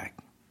heart attack.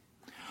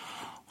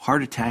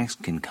 Heart attacks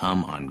can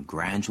come on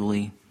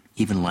gradually,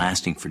 even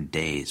lasting for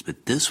days,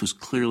 but this was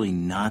clearly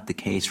not the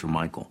case for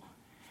Michael.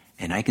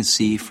 And I can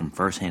see from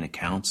firsthand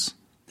accounts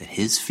that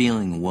his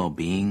feeling of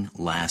well-being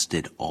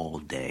lasted all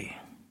day.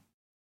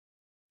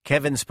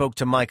 Kevin spoke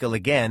to Michael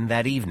again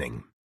that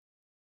evening.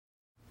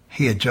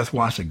 He had just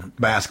watched a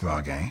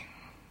basketball game.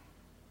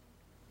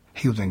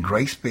 He was in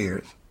great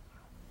spirits.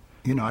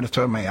 You know, I just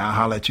told him, hey, I'll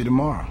holler at you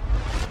tomorrow.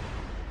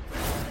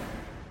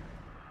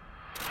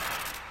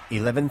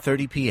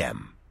 11:30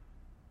 p.m.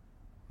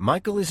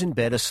 Michael is in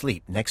bed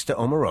asleep next to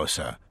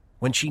Omarosa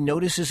when she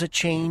notices a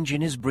change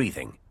in his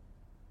breathing.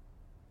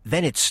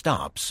 Then it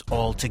stops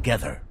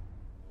altogether.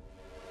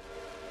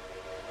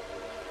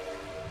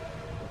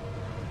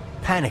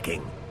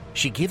 Panicking,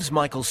 she gives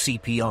Michael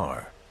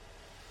CPR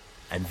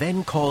and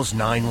then calls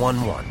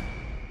 911.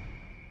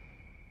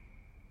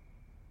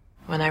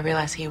 When I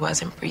realized he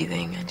wasn't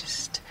breathing, I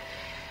just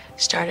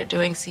started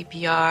doing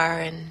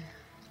CPR and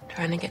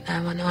trying to get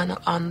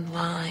 911 on the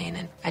line,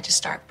 and I just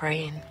started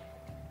praying.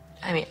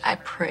 I mean, I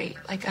prayed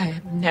like I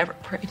have never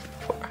prayed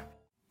before.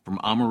 From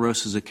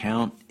Omarosa's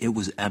account, it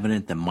was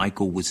evident that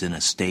Michael was in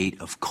a state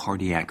of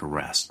cardiac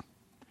arrest.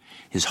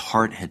 His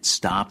heart had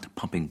stopped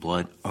pumping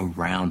blood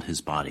around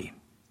his body.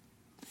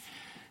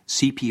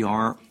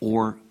 CPR,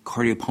 or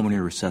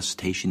cardiopulmonary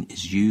resuscitation,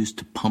 is used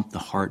to pump the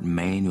heart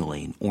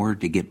manually in order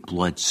to get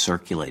blood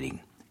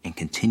circulating and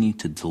continue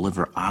to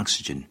deliver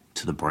oxygen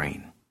to the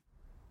brain.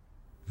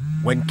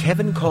 When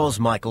Kevin calls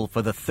Michael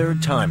for the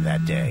third time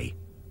that day,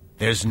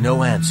 there's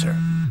no answer.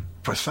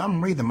 For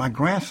some reason, my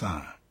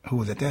grandson, who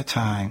was at that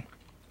time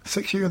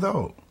 6 years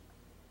old,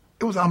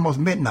 it was almost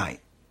midnight.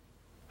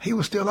 He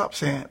was still up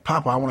saying,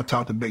 Papa, I want to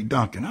talk to Big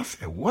Duncan. I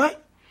said,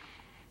 what?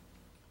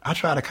 I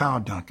tried to call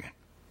Duncan,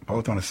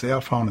 both on his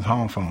cell phone and his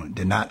home phone,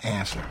 did not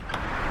answer.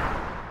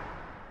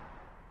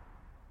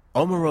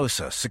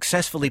 Omarosa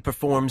successfully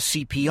performs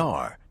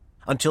CPR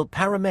until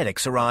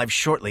paramedics arrive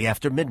shortly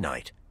after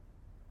midnight.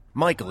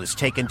 Michael is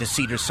taken to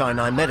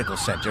Cedars-Sinai Medical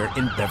Center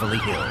in Beverly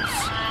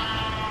Hills.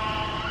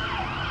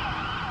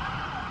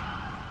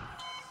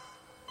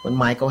 When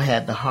Michael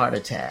had the heart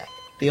attack,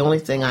 the only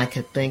thing I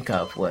could think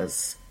of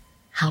was,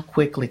 how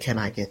quickly can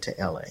I get to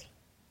LA?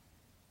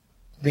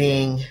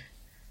 Being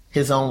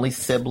his only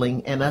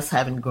sibling and us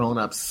having grown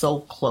up so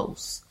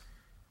close,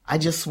 I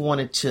just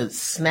wanted to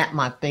snap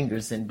my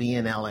fingers and be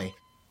in LA.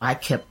 I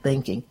kept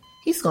thinking,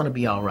 he's going to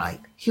be all right.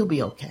 He'll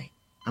be okay.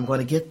 I'm going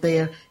to get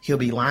there, he'll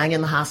be lying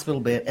in the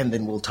hospital bed, and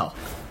then we'll talk.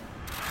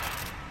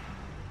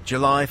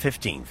 July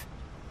 15th,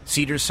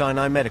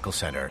 Cedars-Sinai Medical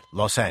Center,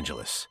 Los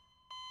Angeles.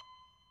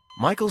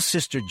 Michael's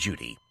sister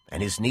Judy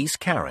and his niece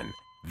Karen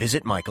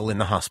visit Michael in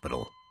the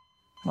hospital.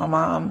 My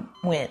mom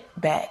went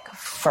back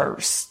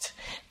first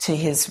to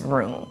his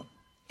room,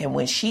 and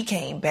when she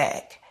came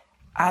back,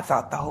 I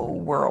thought the whole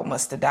world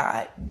must have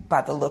died.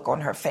 By the look on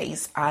her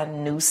face, I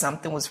knew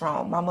something was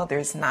wrong. My mother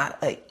is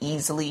not an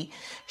easily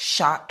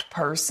shocked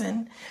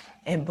person,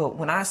 but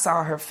when I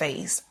saw her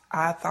face,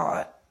 I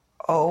thought,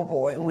 oh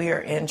boy, we are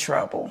in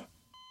trouble.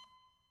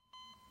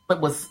 It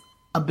was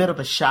a bit of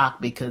a shock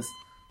because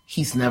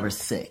he's never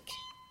sick.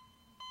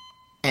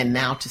 And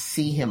now to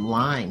see him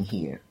lying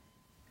here,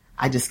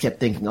 I just kept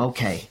thinking,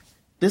 okay,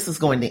 this is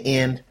going to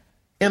end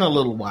in a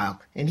little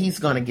while, and he's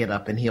going to get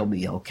up and he'll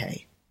be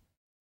okay.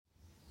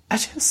 I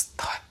just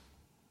thought,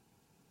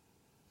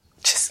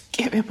 just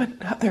give him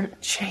another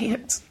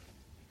chance.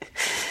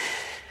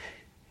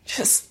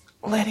 Just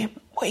let him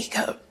wake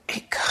up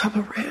and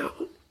come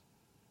around.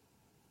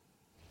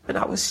 And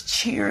I was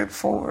cheering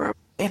for him,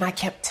 and I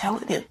kept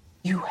telling him,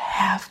 you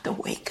have to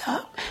wake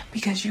up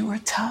because you are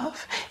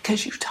tough,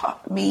 because you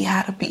taught me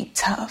how to be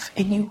tough,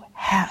 and you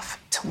have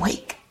to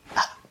wake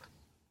up.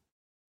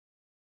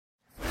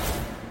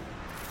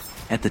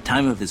 At the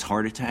time of his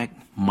heart attack,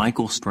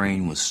 Michael's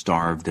brain was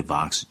starved of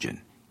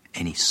oxygen,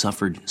 and he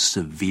suffered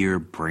severe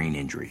brain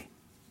injury.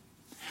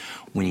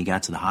 When he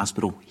got to the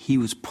hospital, he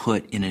was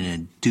put in an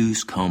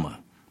induced coma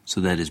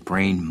so that his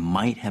brain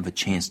might have a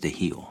chance to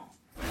heal.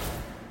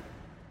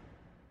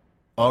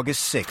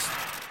 August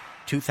 6th,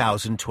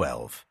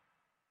 2012.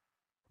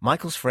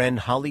 Michael's friend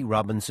Holly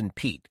Robinson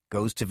Peete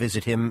goes to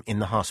visit him in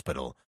the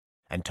hospital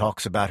and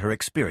talks about her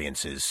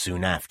experiences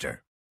soon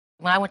after.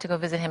 When I went to go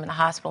visit him in the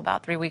hospital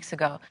about 3 weeks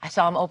ago, I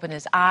saw him open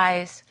his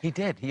eyes. He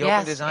did? He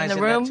opened his eyes in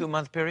that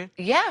 2-month period?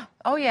 Yeah.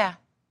 Oh, yeah.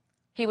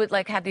 He would,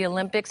 have the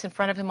Olympics in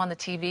front of him on the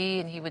TV,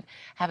 and he would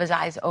have his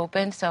eyes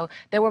open. So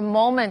there were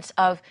moments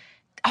of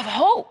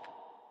hope.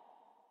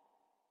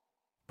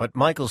 But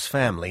Michael's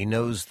family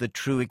knows the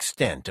true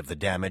extent of the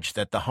damage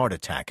that the heart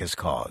attack has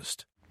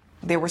caused.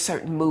 There were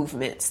certain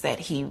movements that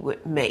he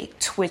would make,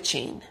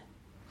 twitching,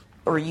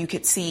 or you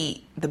could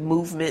see the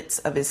movements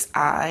of his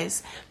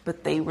eyes,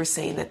 but they were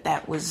saying that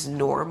that was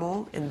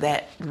normal and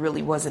that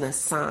really wasn't a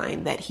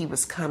sign that he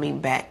was coming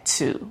back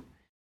to.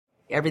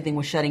 Everything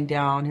was shutting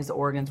down, his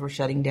organs were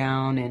shutting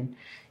down, and,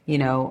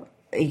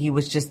 he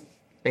was just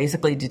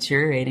basically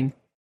deteriorating.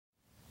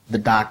 The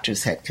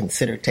doctors had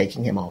considered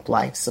taking him off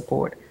life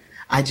support.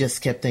 I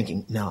just kept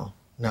thinking, no,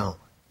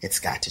 It's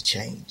got to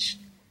change.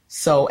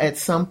 So at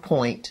some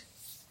point,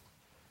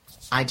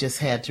 I just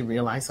had to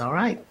realize, all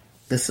right,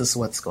 this is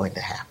what's going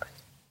to happen.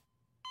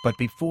 But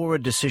before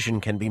a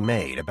decision can be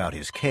made about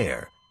his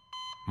care,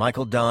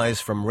 Michael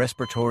dies from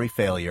respiratory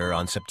failure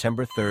on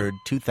September 3rd,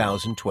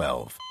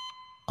 2012,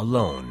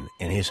 alone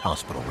in his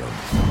hospital room.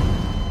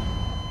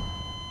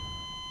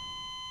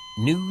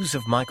 News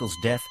of Michael's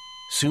death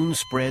soon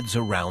spreads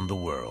around the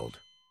world.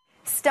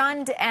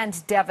 Stunned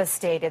and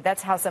devastated.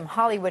 That's how some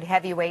Hollywood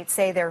heavyweights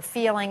say they're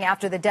feeling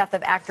after the death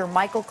of actor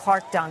Michael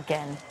Clarke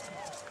Duncan.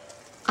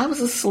 I was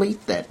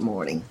asleep that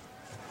morning,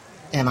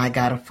 and I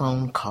got a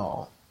phone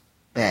call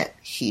that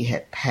he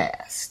had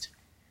passed.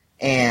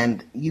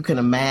 And you can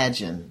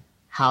imagine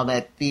how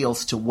that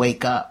feels to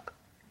wake up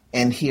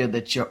and hear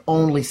that your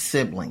only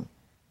sibling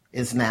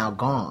is now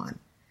gone.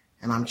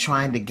 And I'm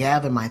trying to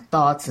gather my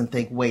thoughts and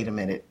think, wait a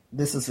minute,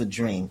 this is a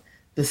dream.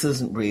 This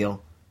isn't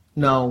real.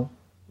 No,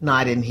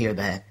 I didn't hear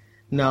that.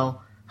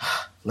 No,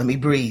 let me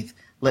breathe.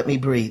 Let me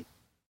breathe.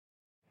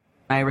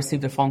 I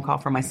received a phone call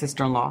from my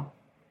sister-in-law,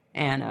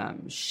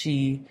 and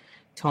she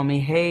told me,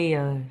 hey,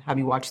 have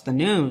you watched the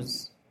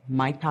news?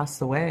 Mike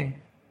passed away.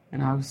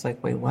 And I was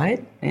like, wait,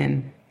 what?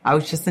 And I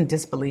was just in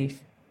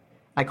disbelief.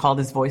 I called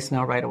his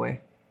voicemail right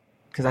away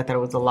because I thought it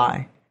was a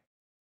lie.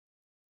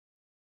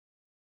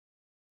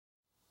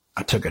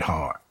 I took it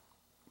hard,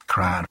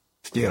 cried,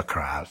 still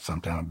cried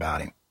sometimes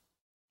about him.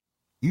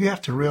 You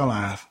have to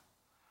realize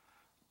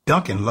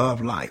Duncan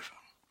loved life.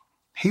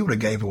 He would have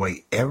gave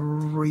away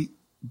every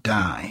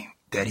dime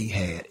that he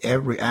had,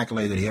 every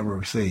accolade that he ever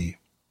received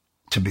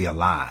to be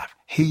alive.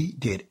 He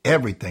did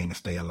everything to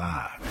stay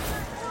alive.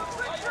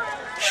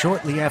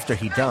 Shortly after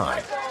he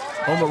died,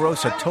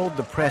 Omarosa told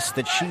the press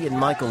that she and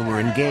Michael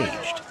were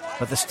engaged,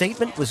 but the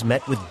statement was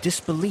met with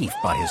disbelief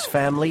by his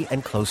family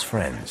and close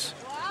friends.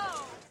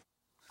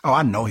 Oh,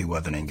 I know he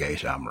wasn't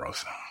engaged to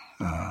Omarosa.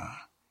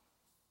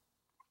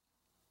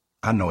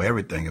 I know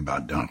everything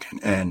about Duncan,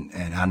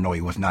 and I know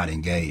he was not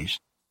engaged.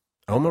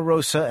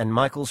 Omarosa and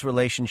Michael's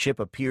relationship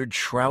appeared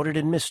shrouded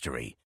in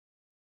mystery,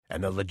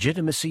 and the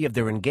legitimacy of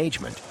their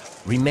engagement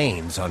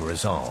remains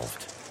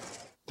unresolved.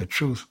 The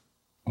truth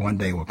one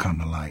day will come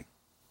to light.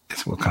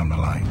 This will come to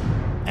light.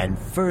 And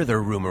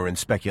further rumor and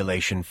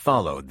speculation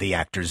followed the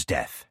actor's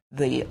death.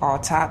 The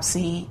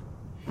autopsy,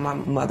 my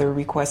mother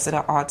requested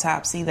an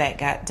autopsy that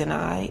got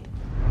denied.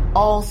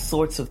 All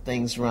sorts of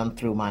things run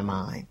through my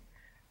mind.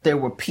 There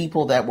were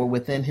people that were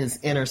within his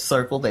inner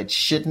circle that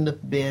shouldn't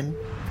have been.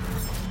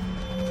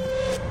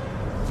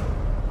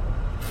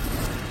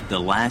 The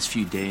last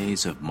few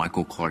days of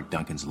Michael Clarke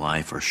Duncan's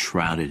life are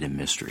shrouded in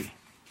mystery.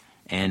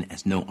 And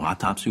as no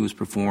autopsy was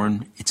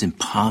performed, it's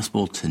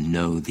impossible to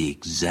know the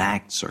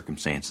exact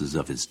circumstances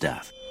of his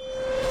death.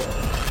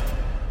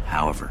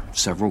 However,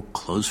 several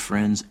close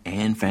friends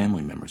and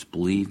family members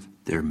believe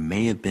there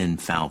may have been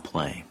foul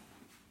play.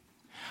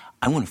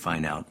 I want to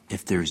find out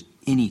if there's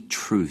any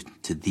truth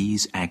to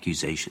these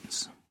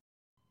accusations.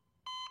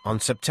 On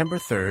September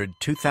 3rd,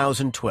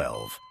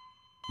 2012,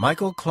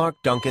 Michael Clarke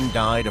Duncan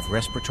died of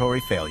respiratory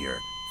failure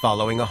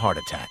following a heart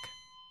attack.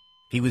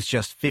 He was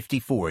just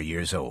 54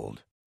 years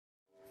old.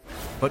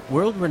 But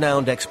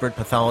world-renowned expert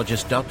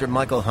pathologist Dr.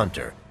 Michael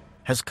Hunter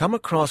has come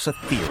across a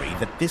theory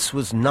that this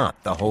was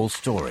not the whole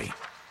story.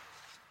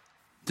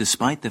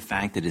 Despite the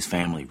fact that his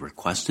family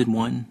requested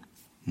one,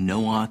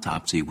 no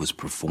autopsy was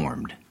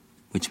performed,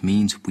 which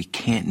means we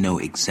can't know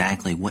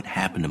exactly what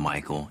happened to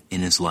Michael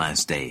in his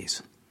last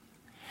days.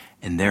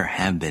 And there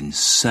have been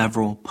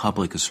several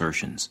public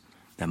assertions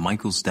that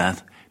Michael's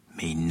death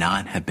may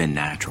not have been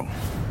natural.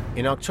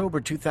 In October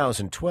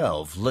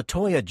 2012,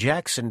 LaToya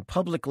Jackson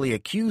publicly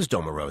accused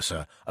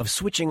Omarosa of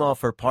switching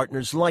off her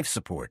partner's life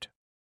support.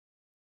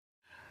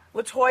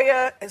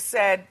 LaToya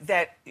said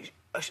that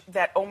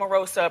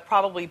Omarosa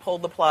probably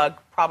pulled the plug,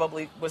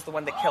 probably was the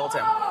one that killed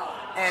him.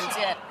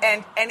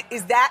 And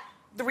is that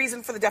the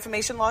reason for the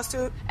defamation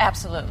lawsuit?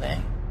 Absolutely.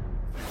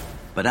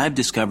 But I've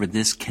discovered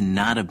this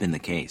cannot have been the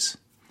case.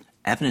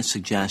 Evidence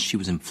suggests she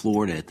was in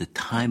Florida at the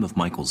time of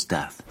Michael's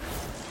death.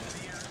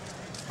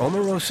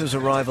 Omarosa's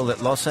arrival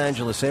at Los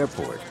Angeles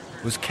Airport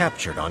was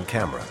captured on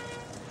camera.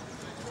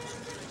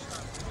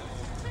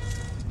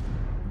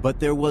 But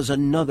there was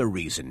another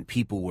reason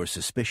people were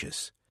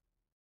suspicious.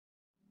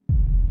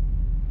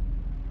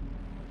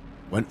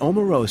 When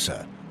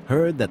Omarosa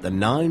heard that the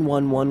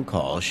 911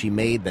 call she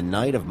made the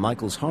night of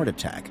Michael's heart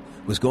attack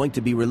was going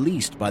to be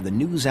released by the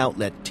news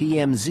outlet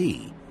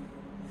TMZ,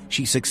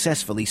 she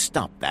successfully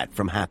stopped that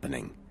from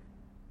happening.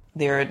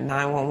 There are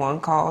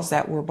 911 calls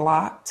that were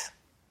blocked.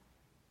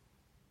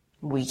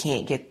 We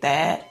can't get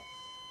that.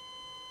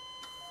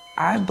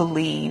 I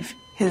believe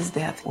his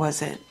death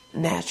wasn't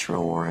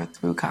natural or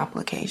through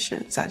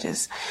complications. I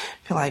just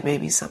feel like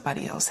maybe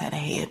somebody else had a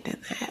hand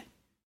in that.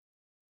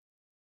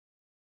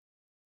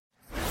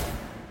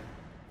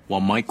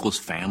 While Michael's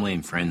family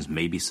and friends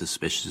may be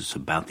suspicious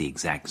about the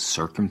exact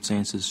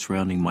circumstances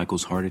surrounding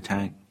Michael's heart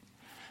attack,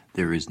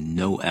 there is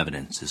no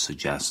evidence to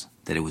suggest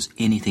that it was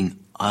anything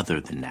other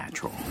than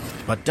natural.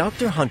 But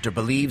Dr. Hunter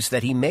believes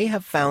that he may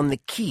have found the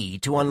key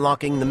to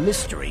unlocking the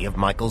mystery of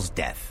Michael's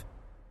death.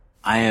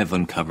 I have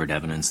uncovered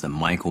evidence that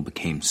Michael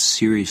became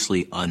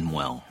seriously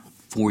unwell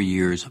 4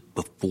 years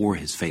before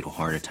his fatal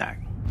heart attack.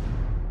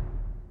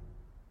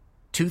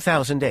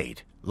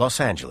 2008, Los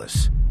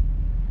Angeles.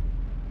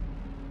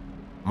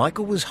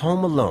 Michael was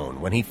home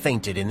alone when he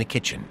fainted in the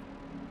kitchen.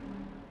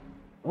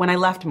 When I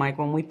left Mike,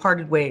 when we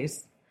parted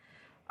ways,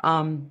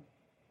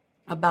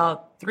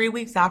 about 3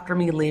 weeks after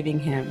me leaving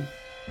him,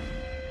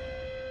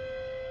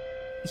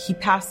 he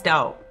passed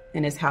out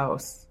in his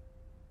house.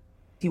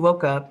 He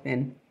woke up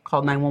and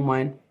called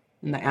 911,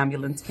 and the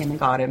ambulance came and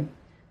got him.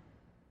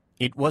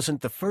 It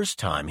wasn't the first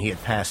time he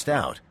had passed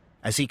out,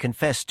 as he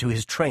confessed to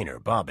his trainer,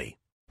 Bobby.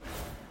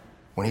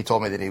 When he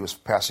told me that he was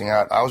passing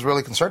out, I was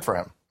really concerned for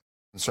him.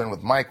 Concern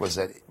with Mike was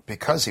that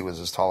because he was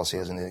as tall as he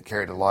is and he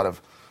carried a lot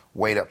of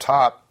weight up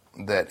top,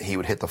 that he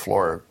would hit the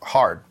floor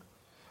hard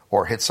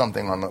or hit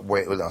something on the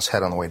way with his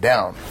head on the way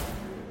down.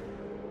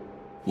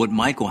 What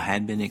Michael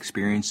had been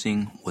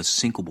experiencing was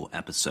syncopal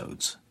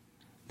episodes.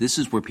 This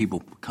is where people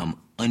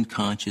become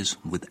unconscious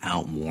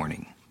without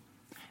warning.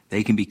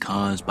 They can be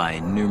caused by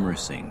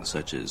numerous things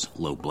such as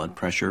low blood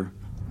pressure,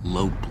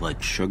 low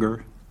blood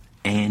sugar,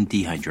 and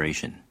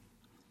dehydration.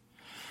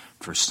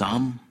 For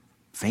some,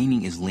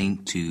 fainting is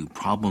linked to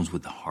problems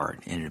with the heart,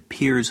 and it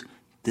appears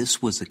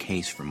this was the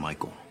case for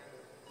Michael.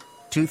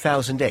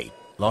 2008,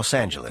 Los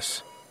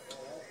Angeles.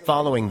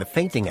 Following the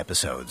fainting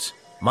episodes,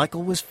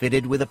 Michael was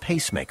fitted with a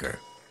pacemaker.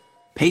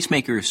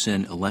 Pacemakers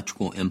send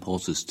electrical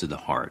impulses to the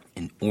heart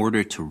in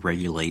order to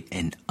regulate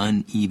an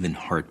uneven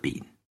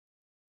heartbeat.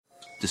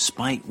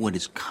 Despite what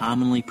is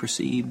commonly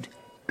perceived,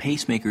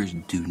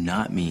 pacemakers do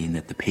not mean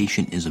that the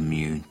patient is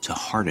immune to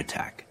heart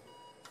attack.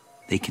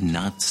 They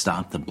cannot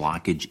stop the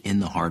blockage in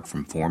the heart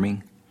from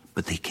forming,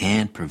 but they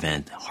can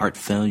prevent heart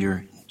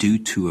failure due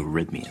to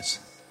arrhythmias.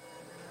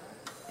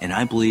 And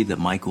I believe that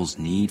Michael's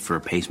need for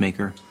a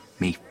pacemaker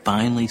may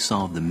finally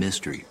solve the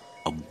mystery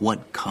of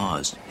what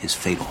caused his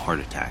fatal heart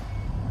attack.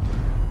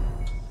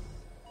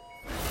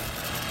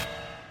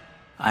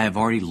 I have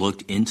already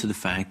looked into the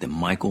fact that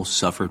Michael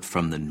suffered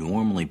from the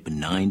normally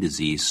benign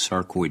disease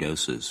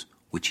sarcoidosis,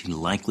 which he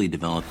likely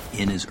developed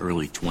in his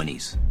early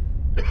 20s.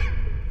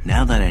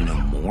 Now that I know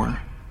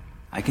more,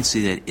 I can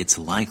see that it's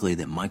likely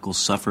that Michael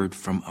suffered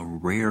from a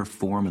rare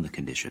form of the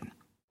condition,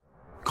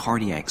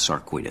 cardiac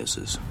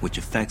sarcoidosis, which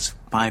affects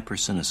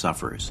 5% of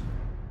sufferers.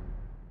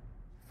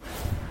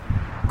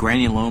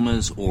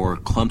 Granulomas or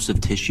clumps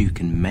of tissue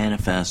can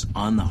manifest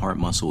on the heart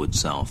muscle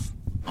itself,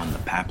 on the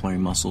papillary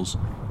muscles,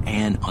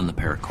 and on the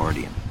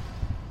pericardium.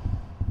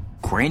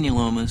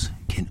 Granulomas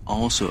can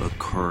also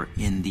occur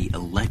in the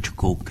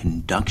electrical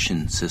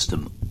conduction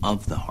system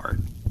of the heart,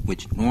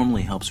 which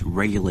normally helps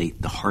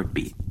regulate the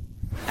heartbeat.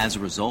 As a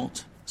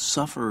result,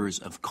 sufferers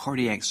of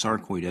cardiac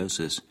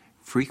sarcoidosis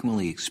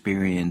frequently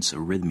experience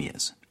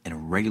arrhythmias, an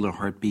irregular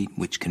heartbeat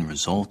which can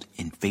result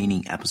in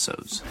fainting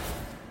episodes.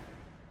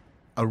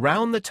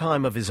 Around the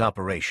time of his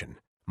operation,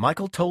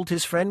 Michael told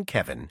his friend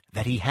Kevin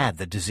that he had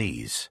the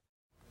disease.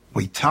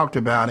 We talked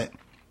about it.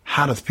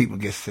 How does people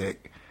get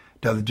sick?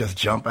 Does it just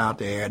jump out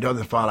the air? It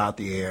doesn't fall out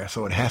the air.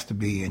 So it has to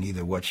be in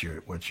either what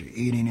you're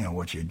eating or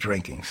what you're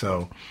drinking.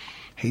 So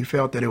he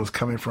felt that it was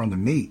coming from the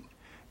meat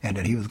and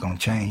that he was going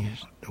to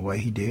change the way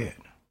he did.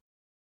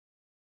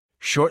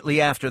 Shortly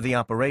after the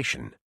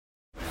operation,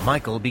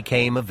 Michael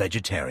became a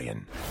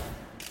vegetarian.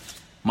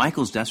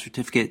 Michael's death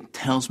certificate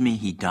tells me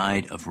he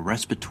died of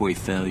respiratory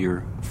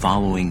failure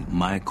following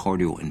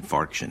myocardial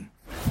infarction,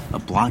 a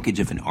blockage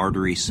of an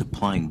artery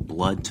supplying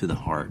blood to the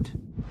heart.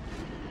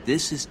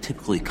 This is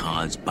typically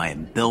caused by a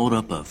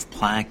buildup of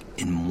plaque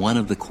in one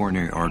of the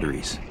coronary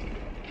arteries.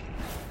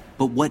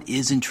 But what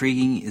is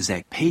intriguing is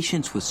that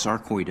patients with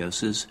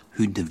sarcoidosis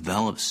who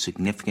develop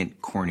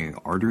significant coronary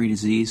artery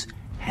disease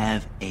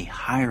have a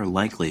higher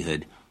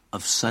likelihood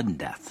of sudden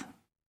death.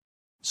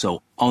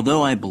 So,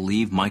 although I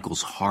believe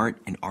Michael's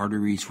heart and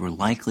arteries were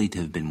likely to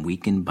have been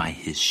weakened by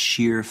his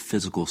sheer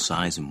physical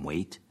size and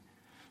weight,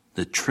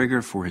 the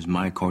trigger for his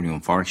myocardial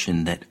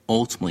infarction that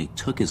ultimately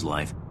took his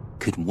life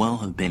could well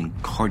have been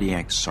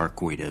cardiac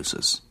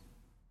sarcoidosis.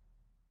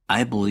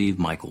 I believe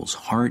Michael's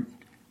heart,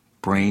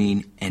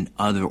 brain, and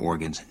other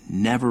organs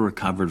never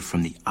recovered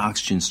from the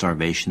oxygen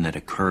starvation that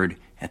occurred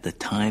at the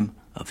time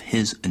of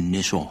his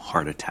initial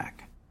heart attack.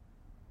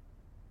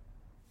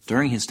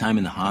 During his time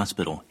in the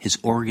hospital, his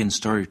organs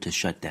started to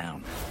shut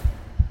down.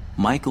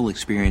 Michael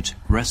experienced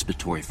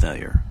respiratory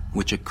failure,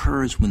 which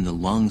occurs when the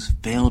lungs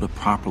fail to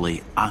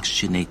properly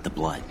oxygenate the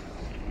blood.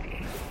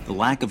 The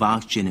lack of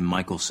oxygen in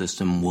Michael's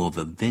system will have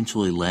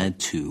eventually led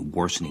to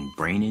worsening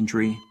brain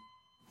injury,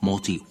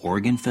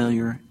 multi-organ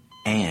failure,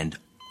 and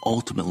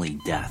ultimately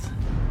death.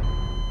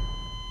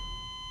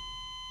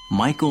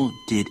 Michael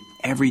did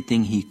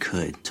everything he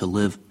could to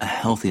live a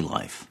healthy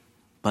life,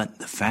 but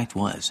the fact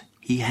was,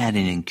 he had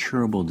an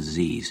incurable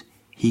disease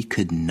he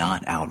could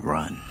not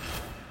outrun.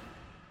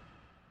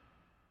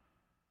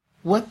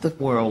 What the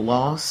world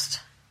lost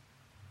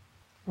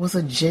was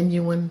a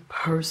genuine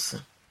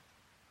person.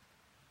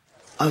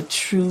 a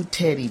true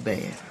teddy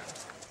bear.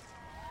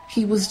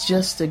 He was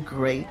just a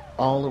great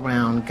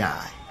all-around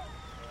guy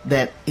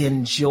that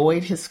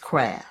enjoyed his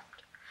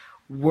craft,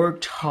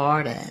 worked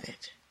hard at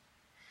it.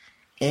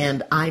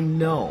 And I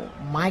know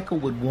Michael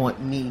would want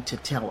me to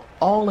tell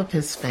all of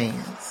his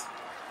fans,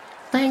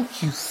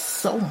 thank you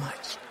so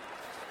much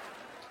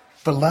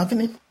for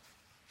loving him,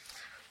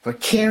 for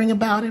caring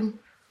about him,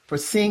 for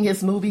seeing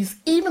his movies,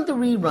 even the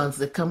reruns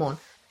that come on.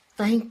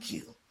 Thank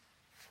you.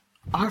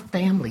 Our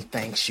family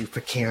thanks you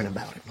for caring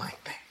about him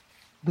like that.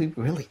 We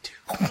really do.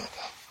 Sorry.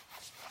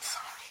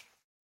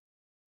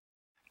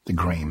 The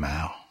Green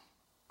Mile,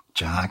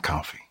 John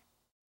Coffey.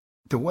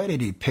 The way they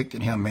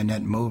depicted him in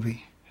that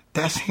movie,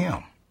 that's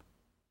him.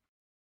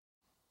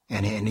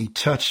 And he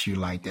touched you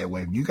like that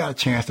way. If you got a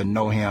chance to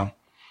know him,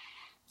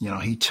 you know,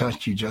 he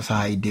touched you just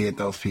how he did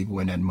those people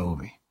in that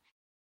movie.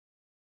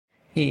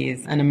 He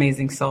is an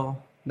amazing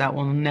soul that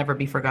will never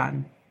be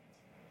forgotten.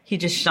 He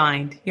just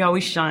shined. He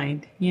always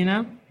shined, you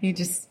know? He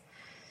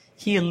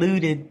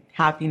eluded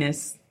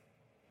happiness.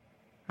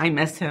 I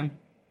miss him.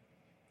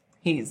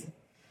 He's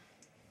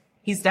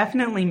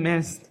definitely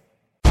missed.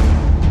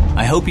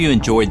 I hope you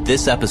enjoyed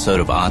this episode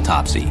of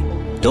Autopsy.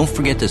 Don't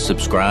forget to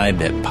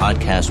subscribe at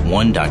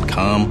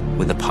podcastone.com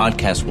with the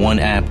Podcast One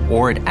app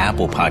or at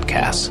Apple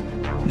Podcasts.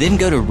 Then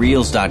go to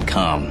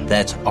Reelz.com,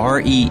 that's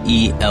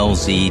REELZ.com,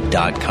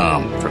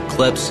 for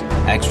clips,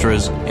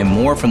 extras, and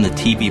more from the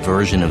TV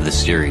version of the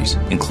series,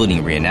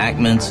 including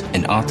reenactments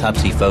and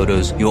autopsy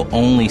photos you'll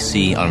only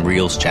see on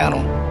Reelz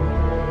channel.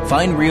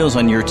 Find Reelz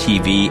on your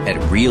TV at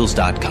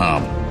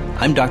Reelz.com.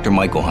 I'm Dr.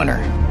 Michael Hunter.